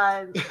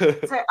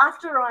 So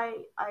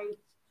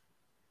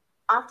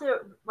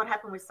after what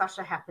happened with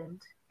Sasha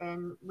happened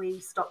and we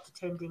stopped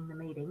attending the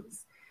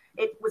meetings,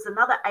 it was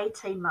another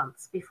 18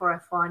 months before I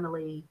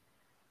finally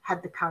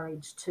had the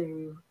courage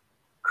to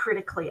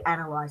critically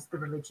analyze the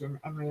religion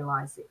and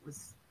realize it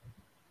was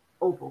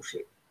all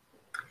bullshit.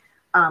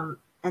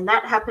 And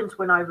that happened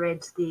when I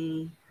read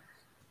the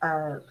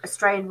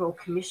Australian Royal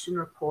Commission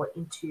report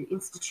into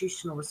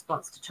institutional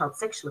response to child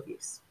sexual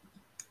abuse.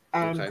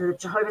 And the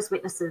Jehovah's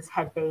Witnesses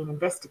had been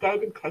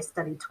investigated. Case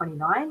study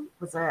 29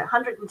 was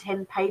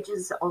 110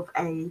 pages of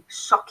a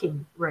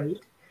shocking read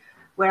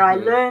where I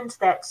learned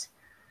that,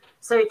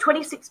 so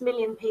 26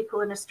 million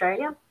people in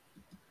Australia,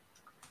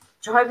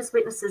 Jehovah's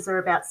Witnesses are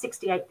about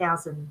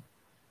 68,000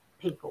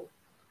 people,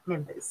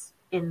 members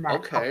in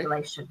that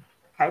population.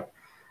 Okay.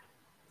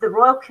 The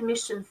Royal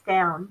Commission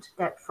found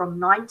that from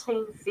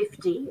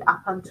 1950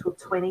 up until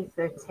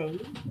 2013,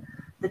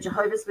 the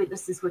Jehovah's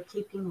Witnesses were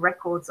keeping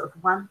records of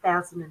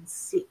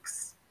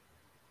 1,006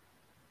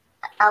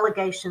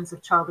 allegations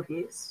of child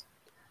abuse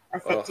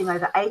affecting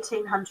over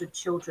 1,800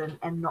 children,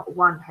 and not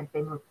one had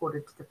been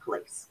reported to the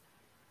police.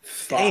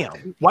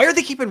 Damn. Why are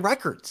they keeping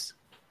records?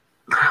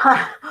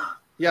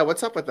 Yeah,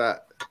 what's up with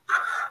that?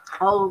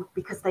 Oh,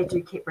 because they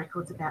do keep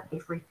records about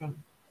everything.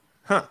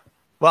 Huh.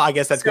 Well, I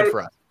guess that's good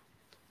for us.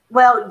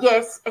 Well,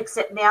 yes,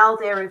 except now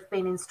they have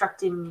been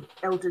instructing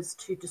elders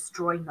to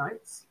destroy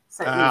notes.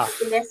 So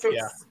in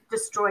essence,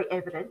 destroy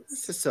evidence.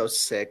 This is so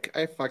sick.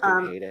 I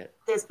fucking hate it.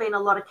 There's been a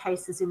lot of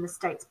cases in the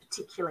States,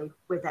 particularly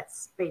where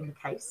that's been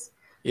the case.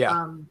 Yeah.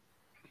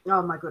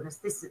 Oh my goodness,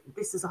 this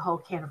is a whole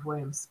can of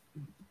worms,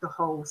 the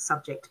whole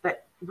subject.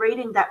 But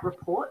reading that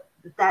report,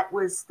 that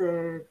was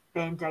the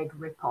Band-Aid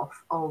ripoff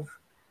of,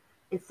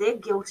 if they're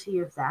guilty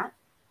of that,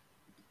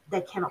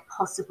 they cannot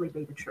possibly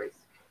be the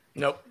truth.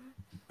 Nope.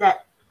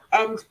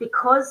 And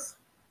because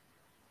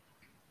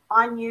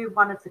I knew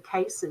one of the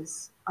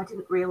cases, I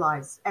didn't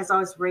realize, as I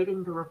was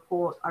reading the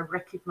report, I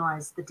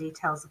recognized the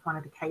details of one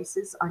of the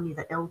cases. I knew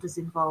the elders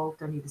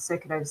involved, I knew the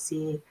circuit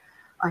overseer,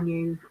 I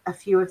knew a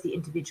few of the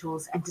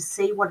individuals, and to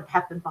see what had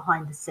happened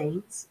behind the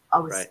scenes, I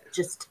was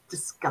just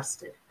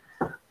disgusted.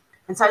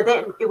 And so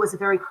then it was a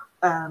very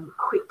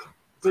quick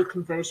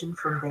deconversion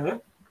from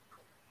there.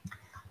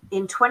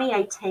 In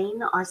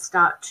 2018, I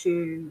start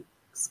to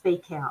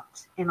speak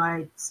out and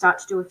I start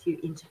to do a few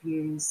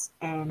interviews,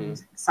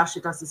 and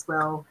Sasha does as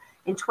well.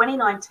 In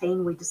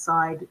 2019, we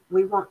decide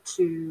we want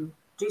to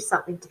do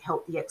something to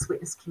help the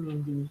ex-witness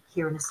community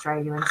here in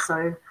Australia. And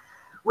so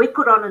we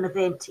put on an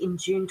event in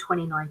June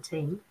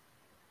 2019.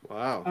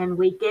 Wow. And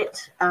we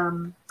get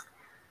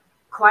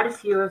quite a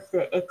few of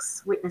the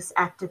ex-witness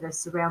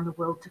activists around the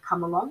world to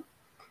come along.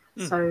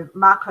 So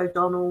Mark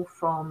O'Donnell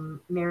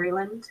from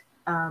Maryland,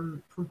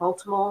 from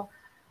Baltimore.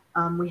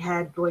 We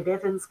had Lloyd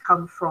Evans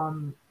come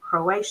from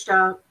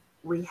Croatia.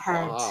 We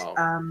had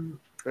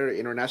very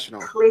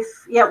international.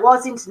 Cliff, it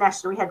was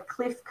international. We had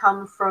Cliff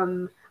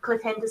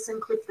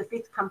Henderson, Cliff the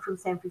Fifth come from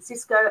San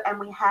Francisco, and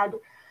we had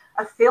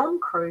a film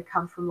crew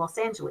come from Los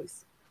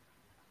Angeles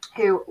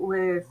who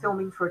were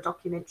filming for a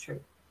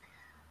documentary.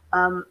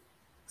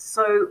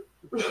 So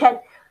we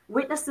had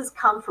witnesses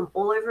come from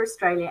all over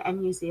Australia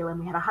and New Zealand.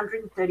 We had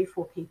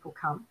 134 people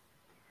come.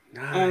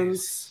 Nice. And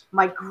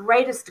my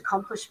greatest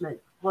accomplishment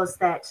was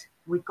that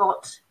we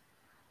got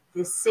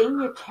the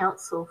senior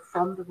counsel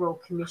from the Royal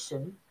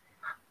Commission,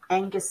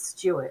 Angus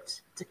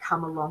Stewart, to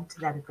come along to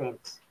that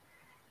event.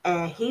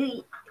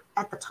 He,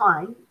 at the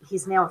time,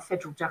 he's now a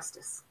federal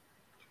justice.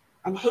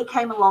 And he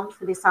came along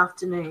for this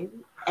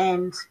afternoon,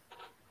 and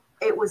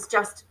it was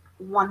just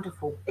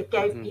wonderful. It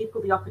gave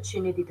people the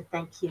opportunity to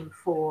thank him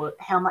for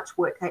how much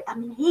work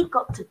he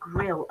got to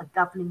grill a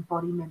governing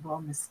body member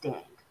on the stand.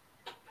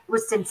 It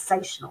was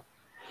sensational.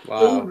 Wow.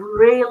 He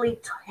really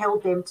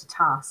held them to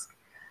task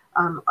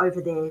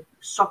over their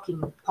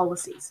shocking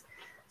policies.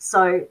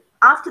 So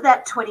after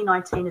that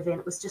 2019 event,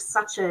 it was just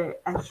such a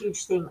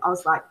huge thing. I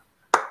was like,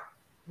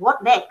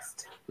 what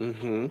next?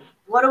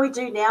 What do we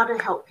do now to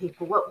help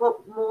people? What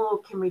more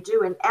can we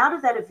do? And out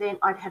of that event,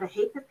 I'd had a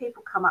heap of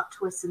people come up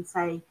to us and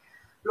say,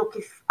 look,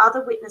 if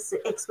other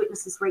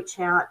ex-witnesses reach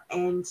out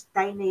and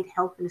they need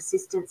help and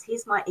assistance,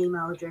 here's my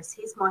email address,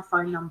 here's my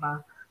phone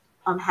number.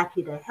 I'm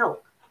happy to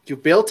help. You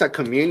built a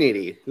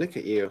community. Look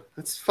at you.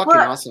 That's fucking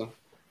awesome.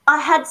 I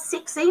had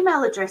 6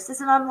 email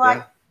addresses, and I'm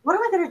like, what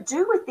am I going to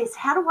do with this?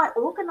 How do I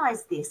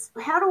organize this?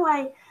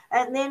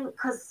 And then,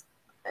 because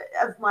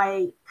of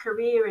my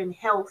career in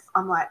health,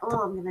 I'm like,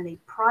 oh, I'm going to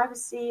need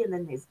privacy, and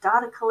then there's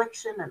data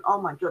collection, and oh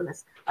my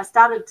goodness, I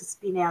started to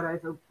spin out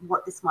over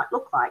what this might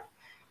look like.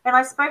 And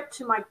I spoke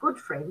to my good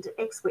friend,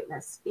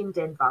 ex-witness in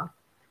Denver,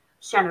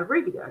 Shanna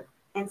Rubio,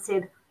 and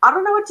said, I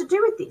don't know what to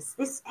do with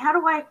this. How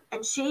do I?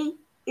 And she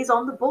is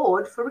on the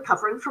board for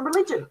Recovering from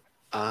Religion.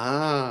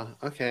 Ah,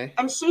 okay.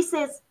 And she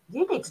says,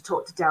 you need to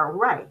talk to Daryl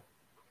Ray.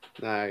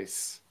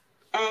 Nice.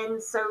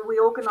 And so we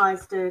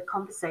organised a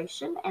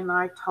conversation, and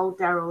I told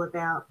Daryl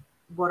about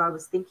what I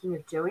was thinking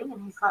of doing.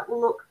 And he's like,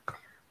 well, look,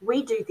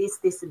 we do this,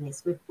 this, and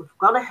this. We've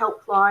got a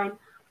helpline,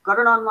 we've got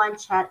an online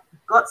chat,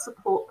 we've got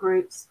support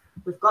groups,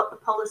 we've got the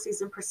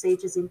policies and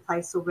procedures in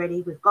place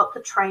already, we've got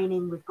the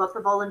training, we've got the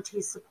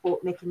volunteer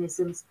support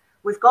mechanisms,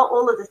 we've got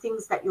all of the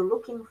things that you're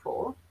looking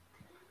for.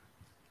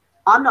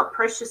 I'm not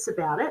precious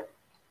about it.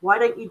 Why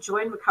don't you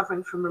join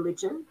Recovering from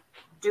Religion?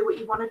 Do what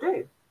you want to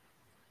do.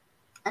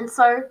 And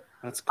so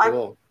that's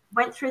cool. I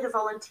went through the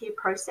volunteer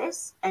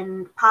process,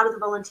 and part of the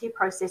volunteer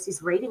process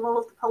is reading all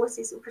of the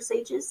policies and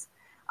procedures,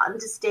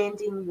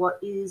 understanding what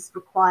is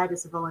required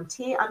as a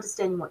volunteer,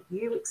 understanding what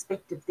you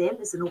expect of them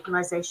as an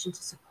organisation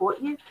to support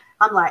you.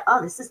 I'm like,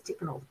 oh, this is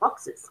ticking all the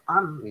boxes.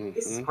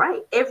 This is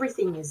great.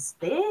 Everything is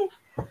there.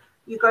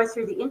 You go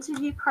through the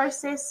interview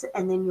process,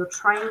 and then you're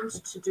trained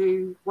to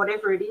do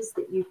whatever it is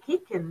that you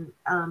pick. And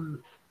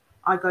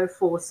I go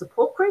for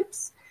support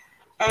groups.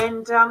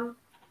 And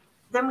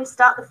then we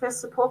start the first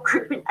support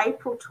group in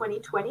April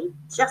 2020,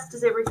 just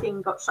as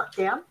everything got shut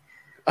down.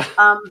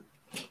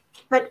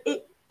 But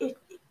it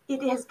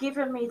has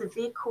given me the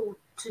vehicle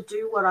to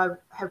do what I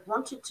have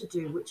wanted to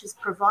do, which is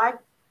provide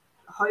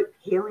hope,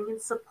 healing,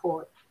 and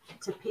support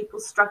to people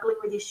struggling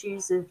with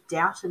issues of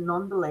doubt and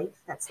non-belief.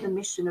 That's the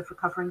mission of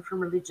Recovering from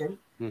Religion.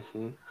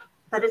 Mm-hmm.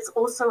 But it's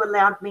also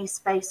allowed me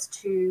space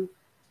to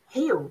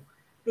heal,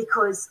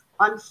 because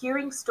I'm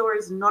hearing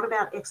stories not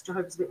about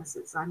ex-Jehovah's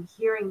Witnesses. I'm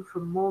hearing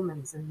from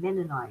Mormons and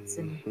Mennonites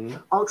and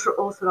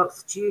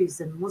ultra-Orthodox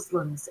Jews and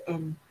Muslims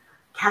and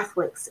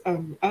Catholics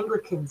and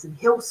Anglicans and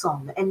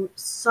Hillsong and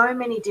so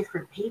many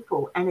different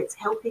people. And it's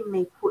helping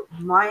me put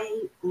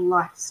my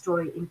life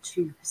story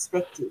into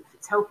perspective.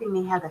 It's helping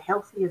me have a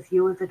healthier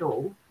view of it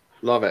all.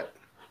 Love it.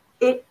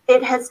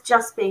 It has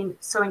just been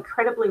so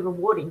incredibly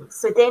rewarding.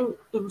 So then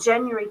in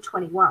January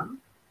 21,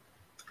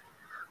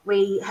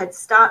 we had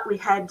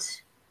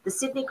the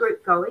Sydney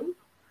group going,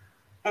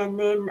 and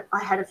then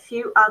I had a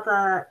few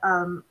other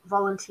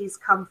volunteers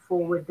come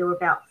forward. There were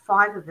about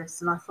 5 of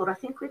us, and I thought, I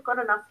think we've got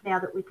enough now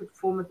that we could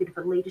form a bit of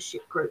a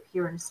leadership group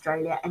here in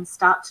Australia and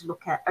start to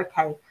look at,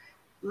 okay,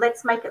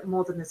 let's make it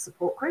more than a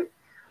support group.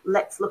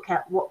 Let's look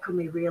at what can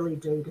we really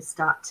do to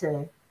start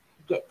to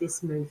get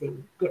this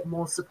moving, get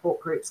more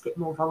support groups, get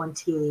more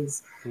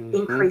volunteers,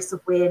 increase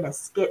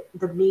awareness, get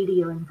the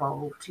media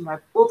involved,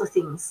 all the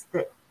things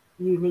that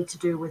you need to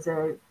do with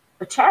a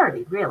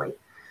charity, really.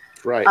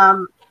 Right.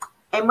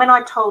 And when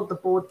I told the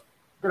board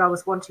that I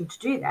was wanting to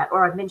do that,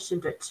 or I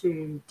mentioned it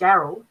to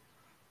Daryl,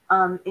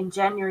 in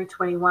January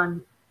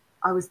 21,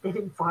 I was then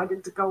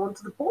invited to go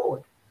onto the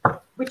board,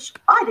 which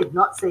I did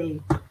not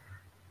see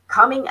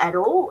coming at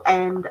all.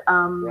 And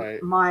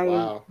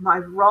my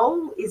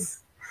role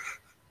is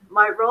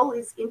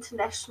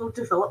International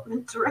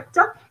Development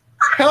Director.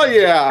 Hell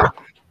yeah.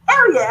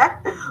 Hell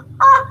yeah.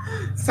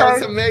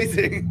 Sounds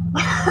amazing.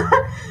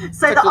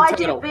 So the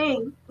idea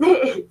being,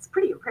 it's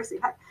pretty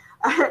impressive.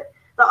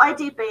 The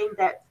idea being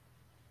that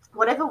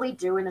whatever we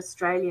do in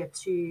Australia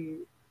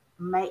to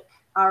make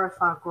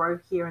RFR grow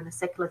here and the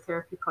Secular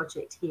Therapy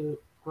Project here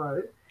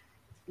grow,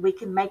 we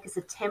can make as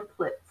a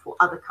template for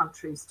other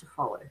countries to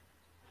follow.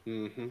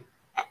 Mm-hmm.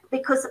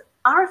 Because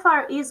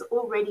RFR is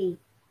already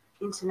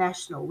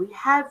international. We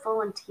have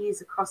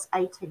volunteers across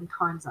 18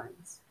 time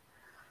zones.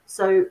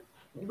 So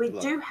we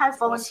do have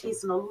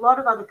volunteers in a lot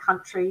of other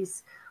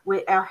countries,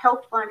 where our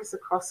helpline is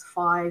across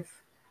 5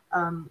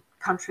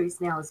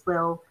 countries now as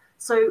well.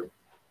 So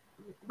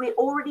we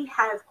already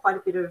have quite a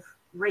bit of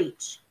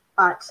reach,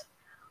 but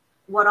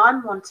what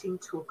I'm wanting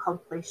to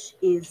accomplish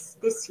is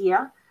this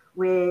year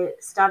we're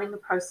starting the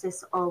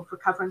process of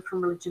Recovering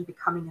from Religion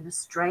becoming an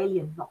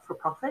Australian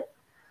not-for-profit,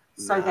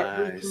 so that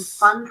we can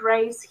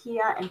fundraise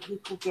here and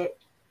people get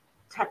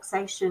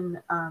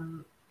taxation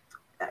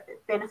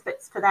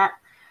benefits for that,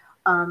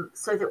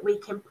 so that we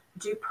can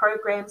do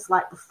programs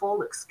like the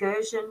Fall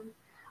Excursion,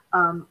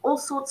 all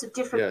sorts of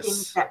different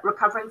things that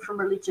Recovering from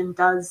Religion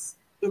does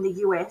in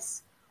the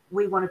US,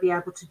 we want to be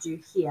able to do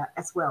here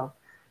as well.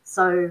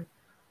 So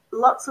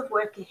lots of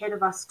work ahead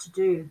of us to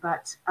do,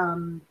 but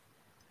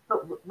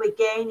we're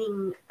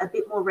gaining a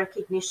bit more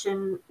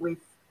recognition with,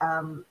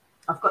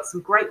 I've got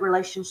some great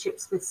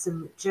relationships with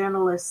some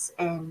journalists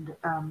and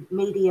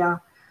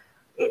media.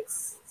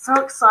 It's so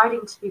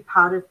exciting to be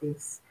part of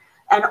this.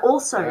 And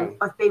also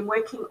I've been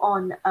working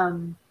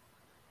on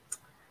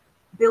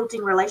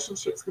building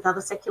relationships with other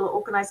secular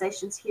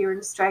organisations here in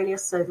Australia,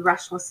 so the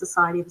Rationalist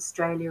Society of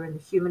Australia and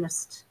the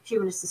Humanist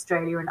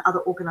Australia and other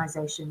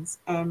organisations.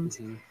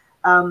 And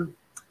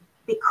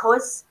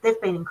because they've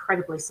been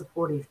incredibly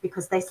supportive,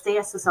 because they see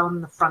us as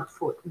on the front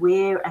foot.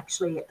 We're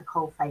actually at the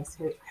coalface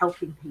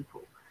helping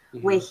people.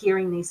 Mm-hmm. We're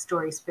hearing these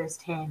stories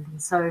firsthand.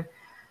 And so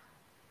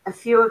a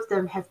few of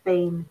them have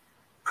been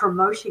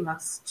promoting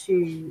us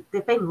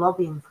they've been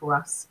lobbying for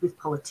us with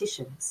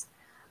politicians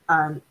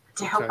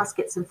to help us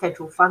get some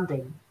federal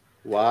funding.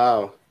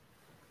 Wow.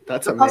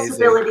 That's the amazing.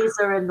 Possibilities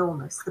are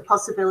enormous. The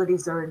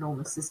possibilities are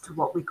enormous as to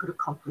what we could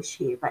accomplish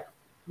here. But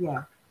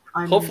yeah,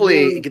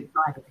 hopefully really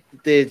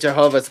the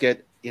Jehovah's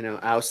get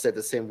ousted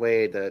the same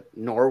way that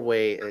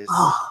Norway is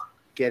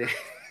getting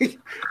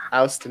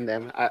ousting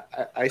them.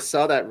 I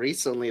saw that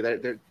recently.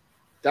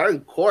 They're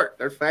in court.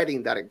 They're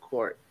fighting that in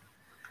court.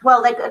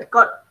 Well, they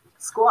got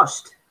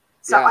squashed.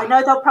 So I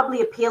know they'll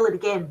probably appeal it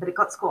again, but it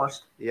got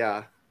squashed.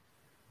 Yeah.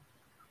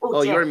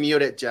 Oh, you're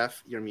muted,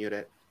 Jeff. You're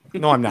muted.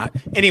 No, I'm not.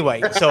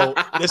 Anyway, so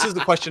this is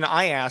the question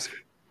I ask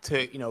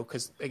to,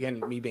 because again,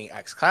 me being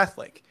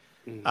ex-Catholic,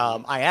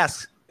 I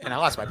ask, and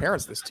I'll ask my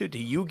parents this too, do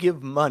you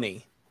give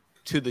money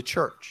to the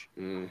church?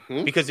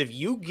 Mm-hmm. Because if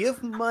you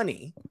give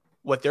money,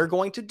 what they're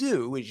going to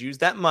do is use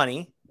that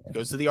money,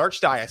 goes to the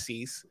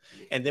archdiocese,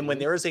 and then when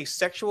there is a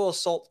sexual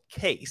assault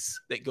case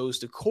that goes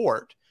to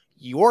court,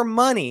 your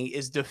money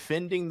is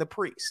defending the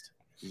priest.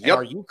 Yep. And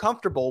are you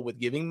comfortable with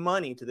giving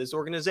money to this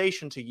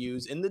organization to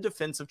use in the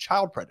defense of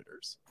child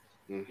predators?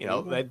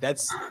 Mm-hmm.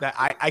 That's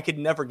I could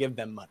never give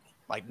them money.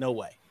 Like, no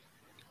way.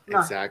 No.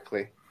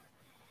 Exactly.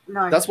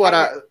 No, that's what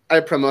I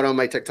promote on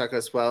my TikTok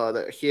as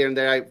well. Here and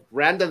there, I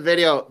ran the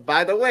video.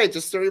 By the way,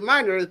 just a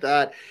reminder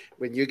that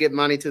when you give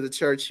money to the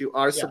church, you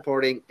are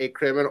supporting a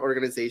criminal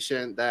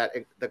organization that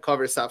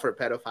covers up for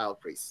pedophile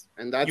priests.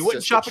 And that's you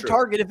wouldn't shop at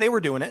Target if they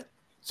were doing it.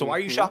 So why are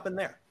you shopping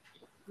there?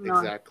 No.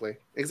 Exactly.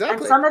 And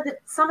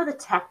some of the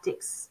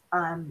tactics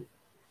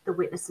the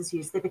witnesses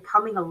use, they're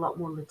becoming a lot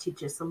more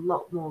litigious, a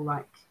lot more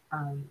like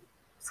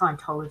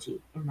Scientology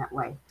in that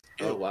way.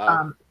 Oh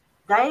wow.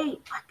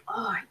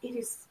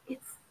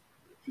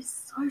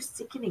 It's so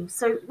sickening.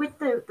 So with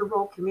the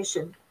Royal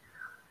Commission,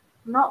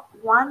 not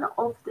one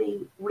of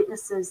the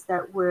witnesses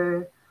that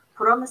were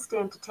put on the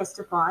stand to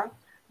testify,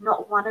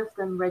 not one of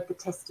them read the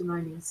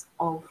testimonies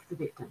of the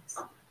victims.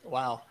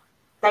 Wow.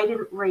 They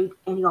didn't read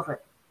any of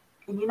it.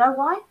 And you know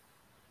why?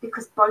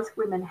 Because both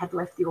women had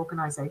left the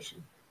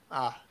organization.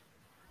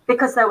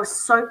 Because they were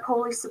so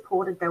poorly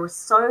supported. They were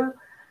so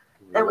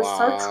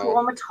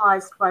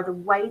traumatized by the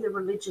way the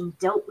religion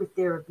dealt with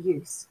their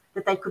abuse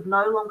that they could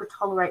no longer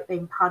tolerate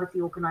being part of the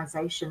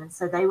organization. And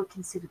so they were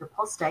considered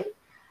apostate.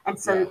 And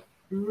so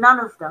none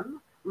of them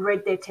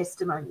read their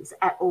testimonies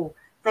at all.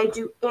 They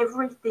do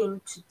everything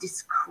to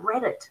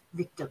discredit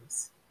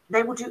victims.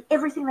 They will do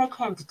everything they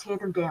can to tear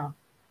them down.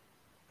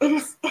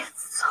 It's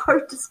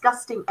so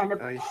disgusting and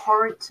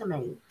abhorrent to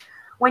me.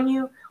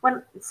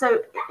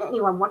 So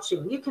anyone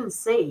watching, you can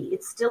see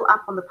it's still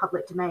up on the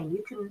public domain.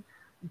 You can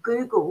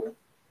Google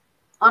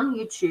on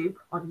YouTube,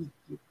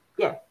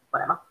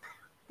 whatever,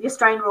 the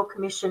Australian Royal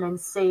Commission and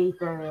see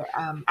the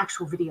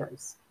actual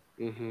videos.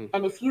 Mm-hmm.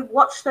 And if you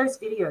watch those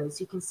videos,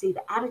 you can see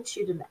the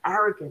attitude and the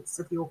arrogance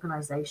of the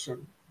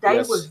organisation.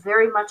 They were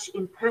very much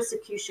in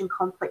persecution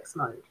complex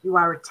mode. You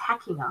are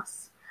attacking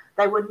us.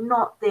 They were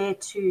not there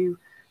to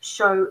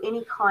show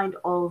any kind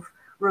of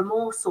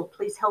remorse or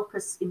please help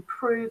us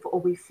improve or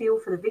we feel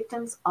for the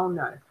victims. Oh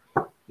no.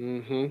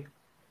 Mm-hmm.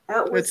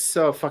 It's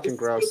so fucking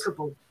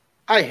despicable. Gross.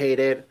 I hate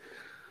it.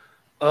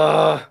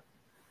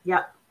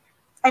 Yeah.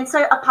 And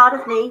so a part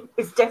of me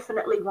is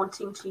definitely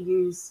wanting to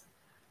use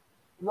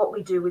what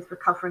we do with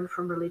recovering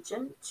from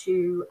religion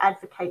to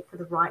advocate for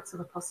the rights of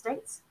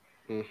apostates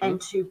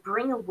and to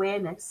bring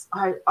awareness.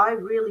 I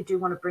really do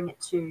want to bring it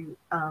to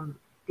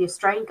the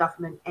Australian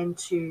government and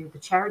to the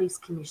Charities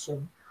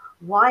Commission.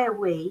 Why are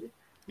we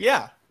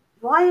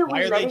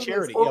letting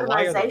these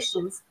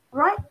organizations,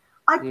 right?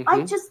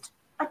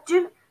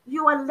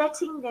 You are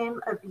letting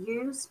them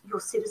abuse your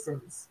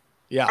citizens.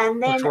 Yeah.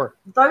 And then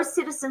those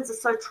citizens are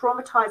so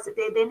traumatized that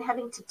they're then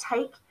having to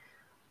take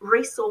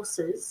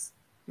resources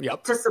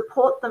to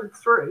support them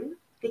through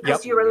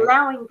because you're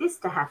allowing this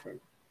to happen.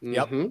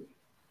 Yep.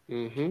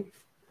 Mm-hmm.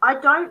 I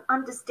don't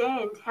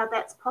understand how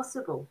that's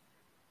possible.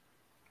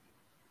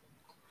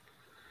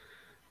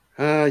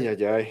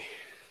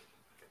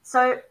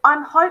 So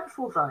I'm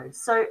hopeful though.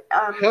 So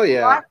hell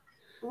yeah.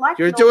 Like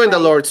you're doing the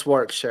Lord's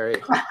work,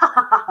 Sherry.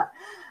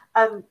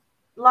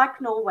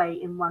 Like Norway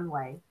in one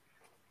way,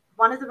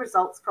 one of the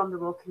results from the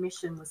Royal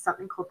Commission was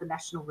something called the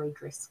National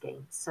Redress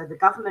Scheme. So the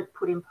government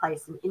put in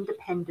place an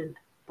independent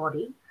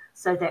body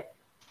so that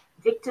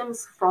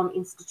victims from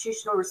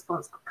institutional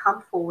response could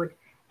come forward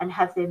and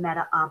have their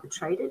matter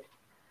arbitrated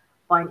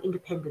by an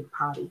independent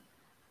party.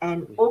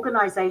 And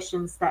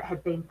organisations that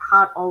had been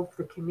part of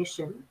the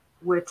commission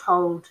were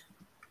told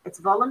it's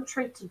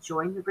voluntary to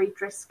join the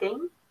redress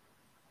scheme,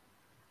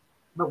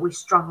 but we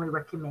strongly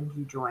recommend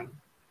you join.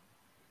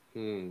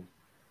 The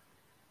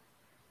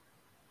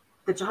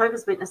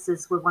Jehovah's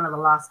Witnesses were one of the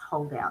last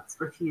holdouts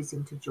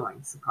refusing to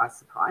join. Surprise,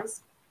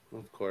 surprise.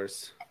 Of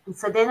course. And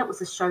so then it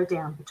was a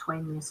showdown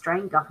between the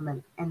Australian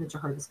government and the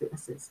Jehovah's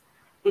Witnesses.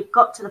 It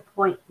got to the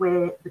point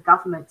where the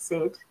government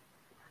said,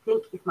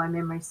 think if my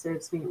memory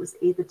serves me, it was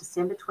either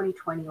December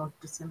 2020 or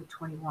December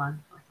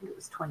 21. I think it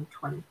was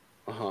 2020.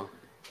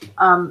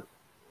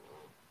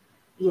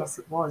 Yes,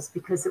 it was,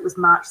 because it was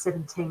March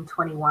 17,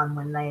 21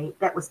 when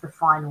that was the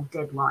final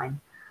deadline.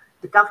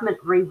 The government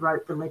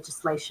rewrote the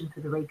legislation for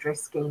the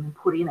redress scheme and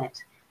put in it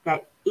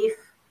that if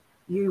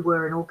you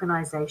were an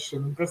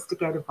organisation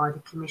investigated by the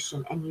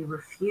Commission and you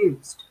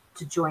refused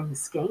to join the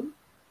scheme,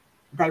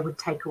 they would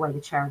take away the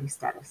charity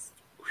status.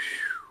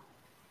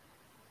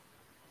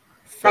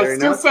 They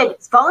still said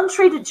it's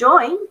voluntary to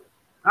join,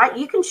 right?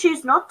 You can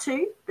choose not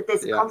to, but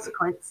there's a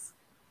consequence.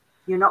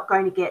 You're not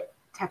going to get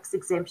tax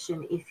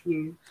exemption if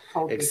you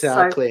hold this.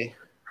 Exactly.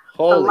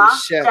 So the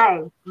last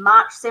day,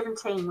 March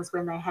 17, was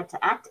when they had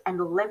to act, and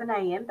 11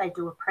 a.m. they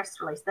do a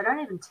press release. They don't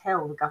even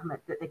tell the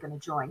government that they're going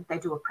to join. They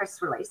do a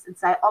press release and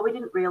say, we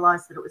didn't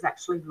realise that it was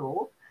actually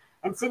law.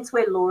 And since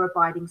we're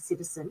law-abiding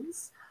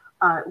citizens,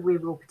 we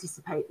will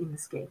participate in the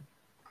scheme.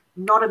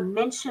 Not a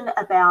mention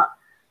about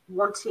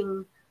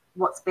wanting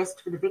what's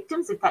best for the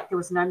victims. In fact, there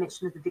was no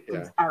mention of the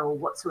victims at all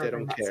whatsoever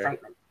in that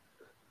statement.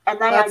 And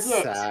they are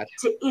yet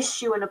to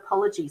issue an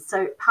apology.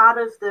 So part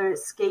of the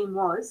scheme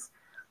was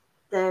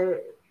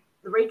the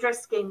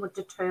redress scheme would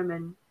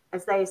determine,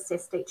 as they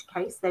assessed each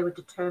case, they would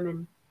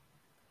determine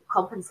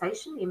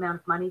compensation, the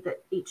amount of money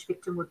that each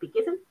victim would be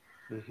given.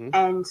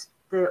 And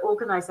the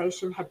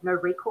organisation had no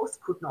recourse,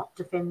 could not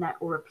defend that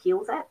or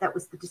appeal that. That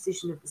was the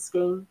decision of the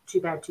scheme.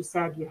 Too bad, too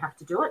sad, you have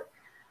to do it.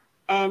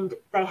 And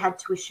they had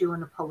to issue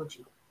an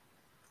apology.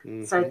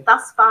 So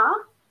thus far,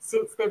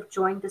 since they've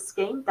joined the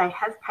scheme, they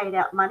have paid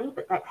out money,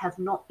 but they have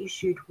not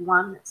issued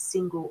one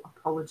single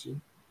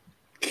apology.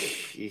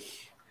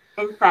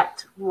 In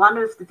fact, one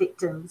of the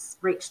victims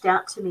reached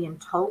out to me and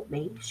told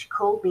me, she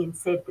called me and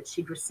said that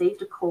she'd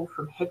received a call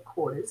from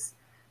headquarters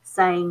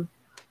saying,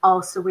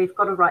 so we've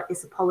got to write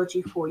this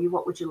apology for you.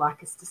 What would you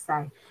like us to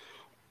say?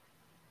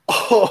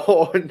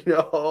 Oh,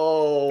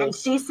 no. And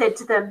she said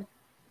to them,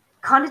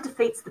 kind of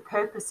defeats the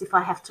purpose if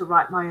I have to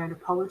write my own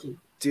apology.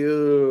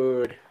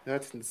 Dude,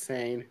 that's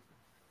insane.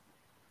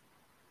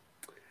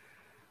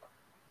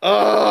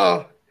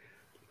 Oh,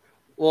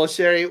 well,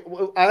 Sherry,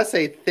 I'll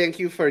say thank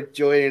you for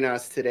joining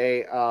us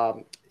today.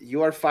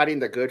 You are fighting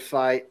the good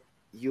fight.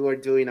 You are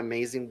doing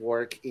amazing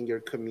work in your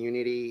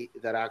community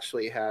that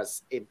actually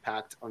has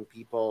impact on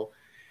people.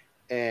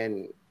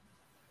 And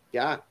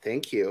yeah,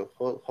 thank you.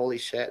 Holy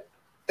shit.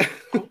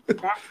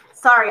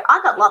 Sorry,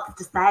 I got lots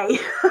to say.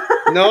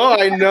 No,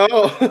 I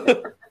know.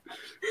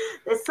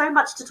 There's so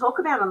much to talk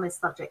about on this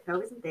subject,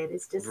 though, isn't there?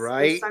 There's just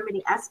there's so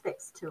many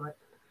aspects to it.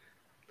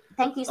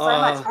 Thank you so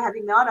much for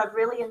having me on. I've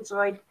really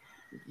enjoyed.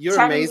 You're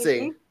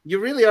amazing. You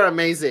really are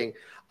amazing.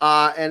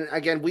 And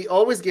again, we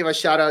always give a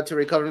shout out to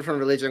Recovering from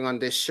Religion on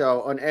this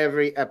show on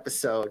every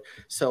episode.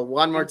 So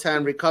one more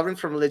time,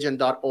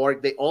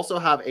 recoveringfromreligion.org. They also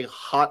have a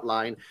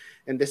hotline,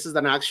 and this is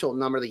an actual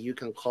number that you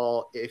can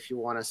call if you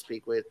want to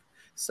speak with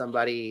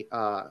somebody,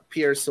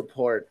 peer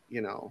support,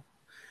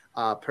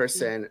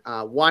 person.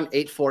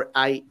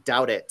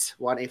 1-84-I-DOUBT-IT.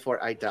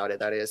 1-84-I-DOUBT-IT.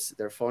 That is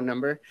their phone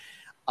number.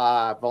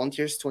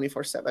 Volunteers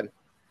 24/7.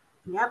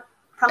 Yep.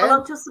 Come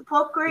along to a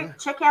support group.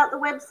 Check out the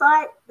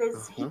website.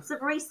 There's heaps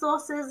of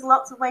resources,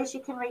 lots of ways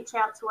you can reach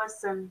out to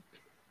us, and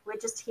we're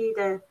just here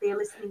to be a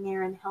listening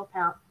ear and help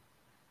out.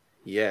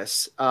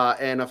 Yes.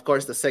 And of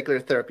course, the Secular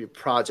Therapy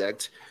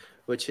Project,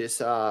 which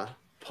is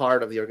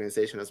part of the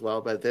organization as well.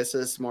 But this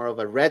is more of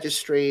a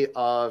registry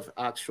of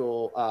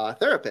actual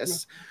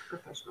therapists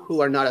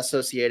who are not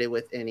associated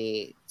with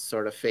any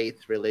sort of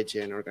faith,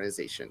 religion,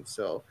 organization.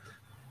 So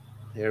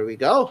there we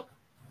go.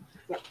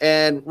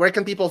 And where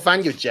can people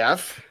find you,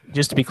 Jeff?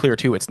 Just to be clear,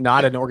 too, it's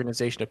not an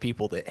organization of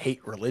people that hate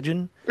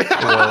religion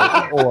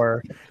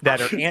or that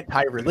are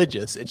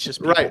anti-religious. It's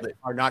just people that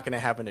are not going to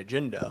have an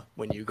agenda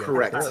when you go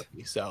to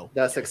therapy. So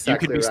that's exactly you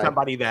could be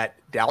somebody that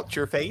doubts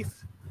your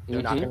faith.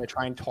 They're not going to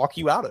try and talk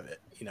you out of it.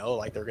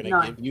 Like they're going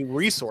to give you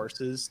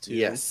resources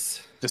to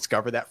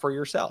discover that for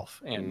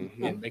yourself and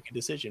make a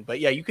decision. But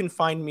yeah, you can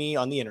find me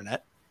on the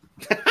internet.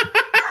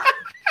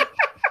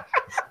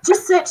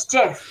 Just search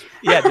Jeff.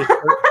 Yeah, just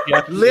search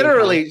Jeff.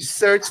 Literally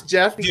search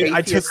Jeff. Dude,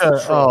 I took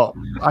a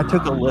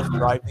Lyft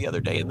drive the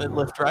other day, and the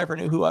Lyft driver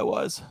knew who I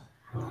was.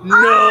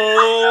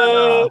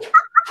 No.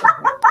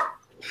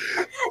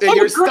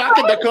 You're stuck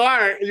in the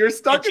car. You're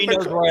stuck in the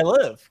car. She knows where I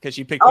live because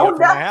she picked me up from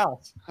my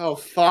house. Oh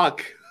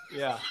fuck.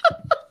 Yeah.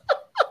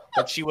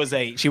 But she was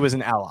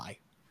an ally.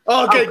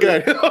 Okay,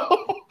 good.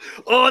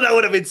 Oh, that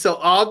would have been so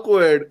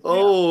awkward.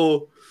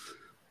 Oh.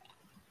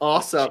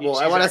 Awesome. Well,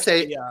 I want to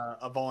say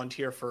a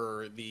volunteer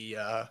for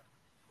a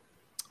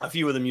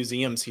few of the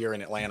museums here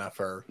in Atlanta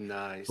for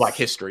Black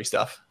history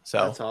stuff.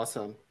 So that's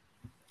awesome.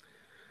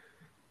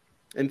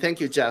 And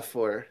thank you, Jeff,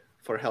 for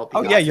helping.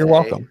 Oh yeah, you're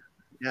welcome.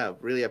 Yeah,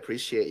 really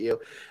appreciate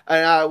you.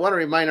 And I want to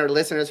remind our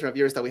listeners and our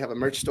viewers that we have a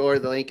merch store.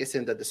 The link is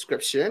in the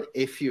description.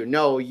 If you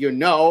know,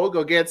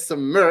 go get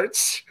some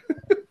merch.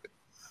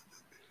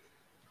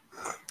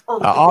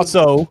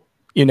 Also,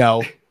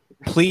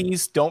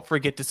 please don't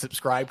forget to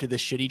subscribe to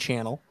this shitty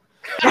channel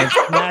and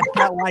smash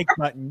that like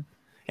button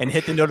and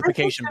hit the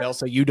notification bell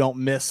so you don't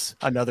miss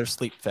another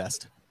Sleep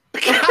Fest.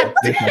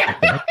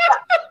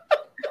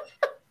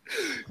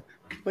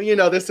 Well, you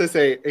know, this is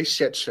a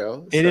shit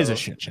show. It is a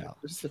shit show.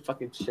 This is a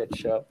fucking shit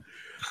show.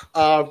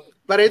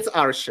 But it's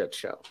our shit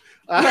show.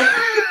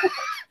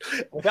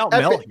 Without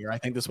Mel here, I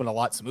think this went a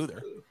lot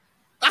smoother.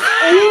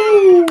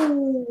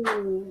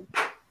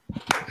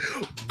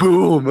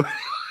 Boom.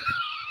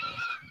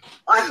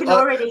 I can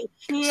already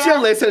hear.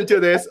 She'll listen to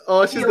this.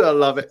 Oh, she's gonna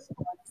love it.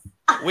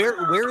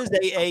 Where is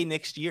AA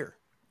next year?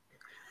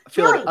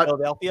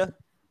 Philadelphia?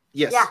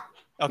 Yes. Yeah.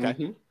 Okay.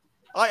 Mm-hmm.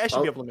 I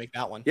should be able to make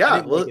that one. Yeah,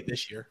 I didn't make it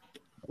this year.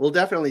 We'll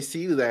definitely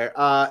see you there.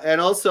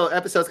 And also,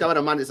 episodes coming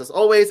on Mondays as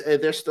always.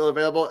 They're still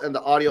available in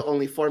the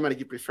audio-only format if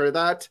you prefer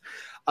that.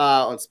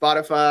 On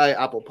Spotify,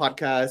 Apple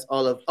Podcasts,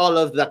 all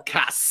of the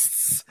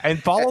casts.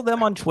 And follow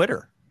them on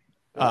Twitter.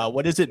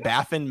 What is it?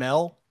 Baph and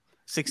Mel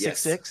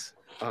 666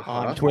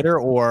 on Twitter,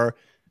 or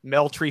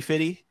Mel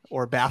Treefitty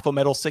or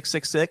Baphometal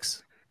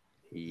 666.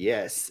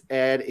 Yes.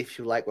 And if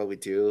you like what we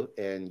do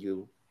and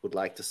you would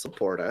like to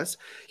support us,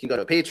 you can go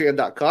to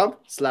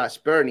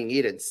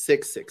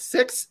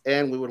patreon.com/BurningEden666.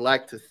 And we would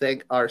like to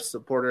thank our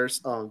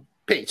supporters on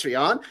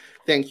Patreon.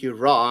 Thank you,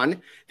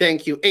 Ron.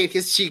 Thank you,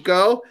 Atheist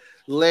Chico,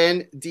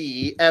 Lynn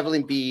D,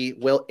 Evelyn B,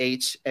 Will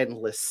H, and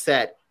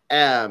Lisette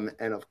M.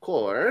 And of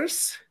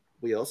course,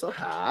 we also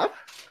have...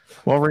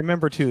 Well,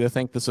 remember, too, to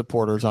thank the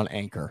supporters on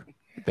Anchor.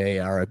 They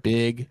are a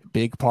big,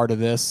 big part of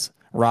this.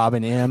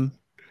 Robin M.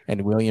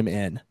 and William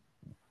N.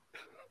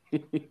 Why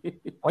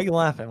are you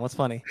laughing? What's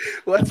funny?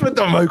 What's with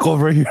the mic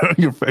over here on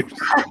your face?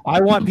 I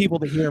want people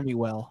to hear me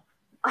well.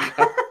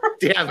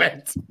 Damn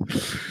it.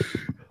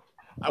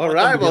 All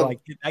right. Well, like,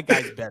 that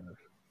guy's better.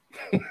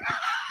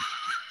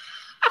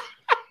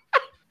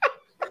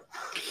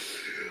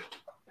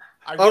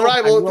 All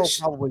right. Well, we'll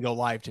probably go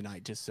live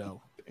tonight, just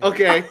so.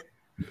 Okay.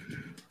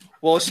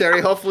 Well,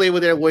 Sherry, hopefully we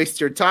didn't waste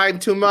your time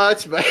too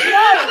much. But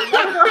No,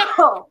 not at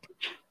all.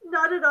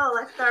 Not at all.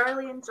 I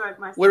thoroughly enjoyed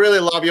myself. We really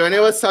love you, and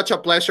it was such a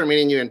pleasure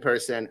meeting you in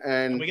person.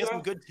 And we get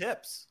some good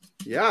tips.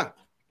 Yeah.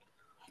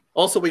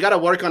 Also, we got to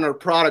work on our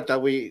product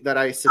that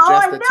I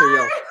suggested to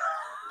you.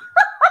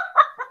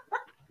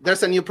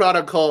 There's a new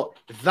product called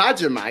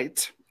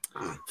Vegemite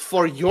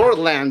for your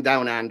land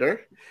down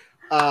under.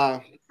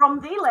 From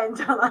the land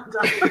down under.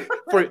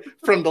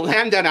 From the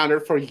land down under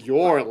for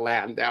your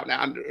land down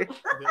under. Is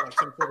it like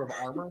some sort of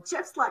armor?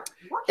 Jeff's like,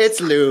 what? It's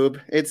lube.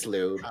 It's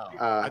lube.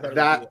 Oh,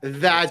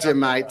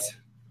 Vegemite.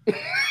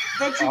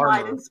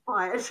 Vegemite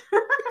inspired.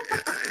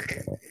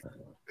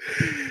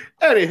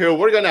 Anywho,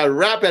 we're gonna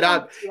wrap it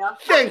up.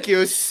 Thank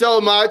you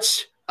so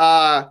much.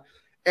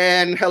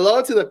 And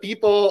hello to the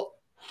people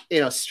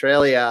in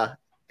Australia.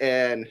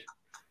 And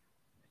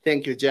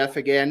thank you, Jeff,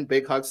 again.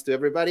 Big hugs to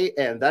everybody.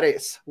 And that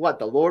is what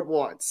the Lord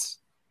wants.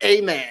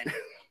 Amen.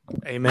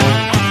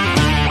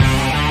 Amen.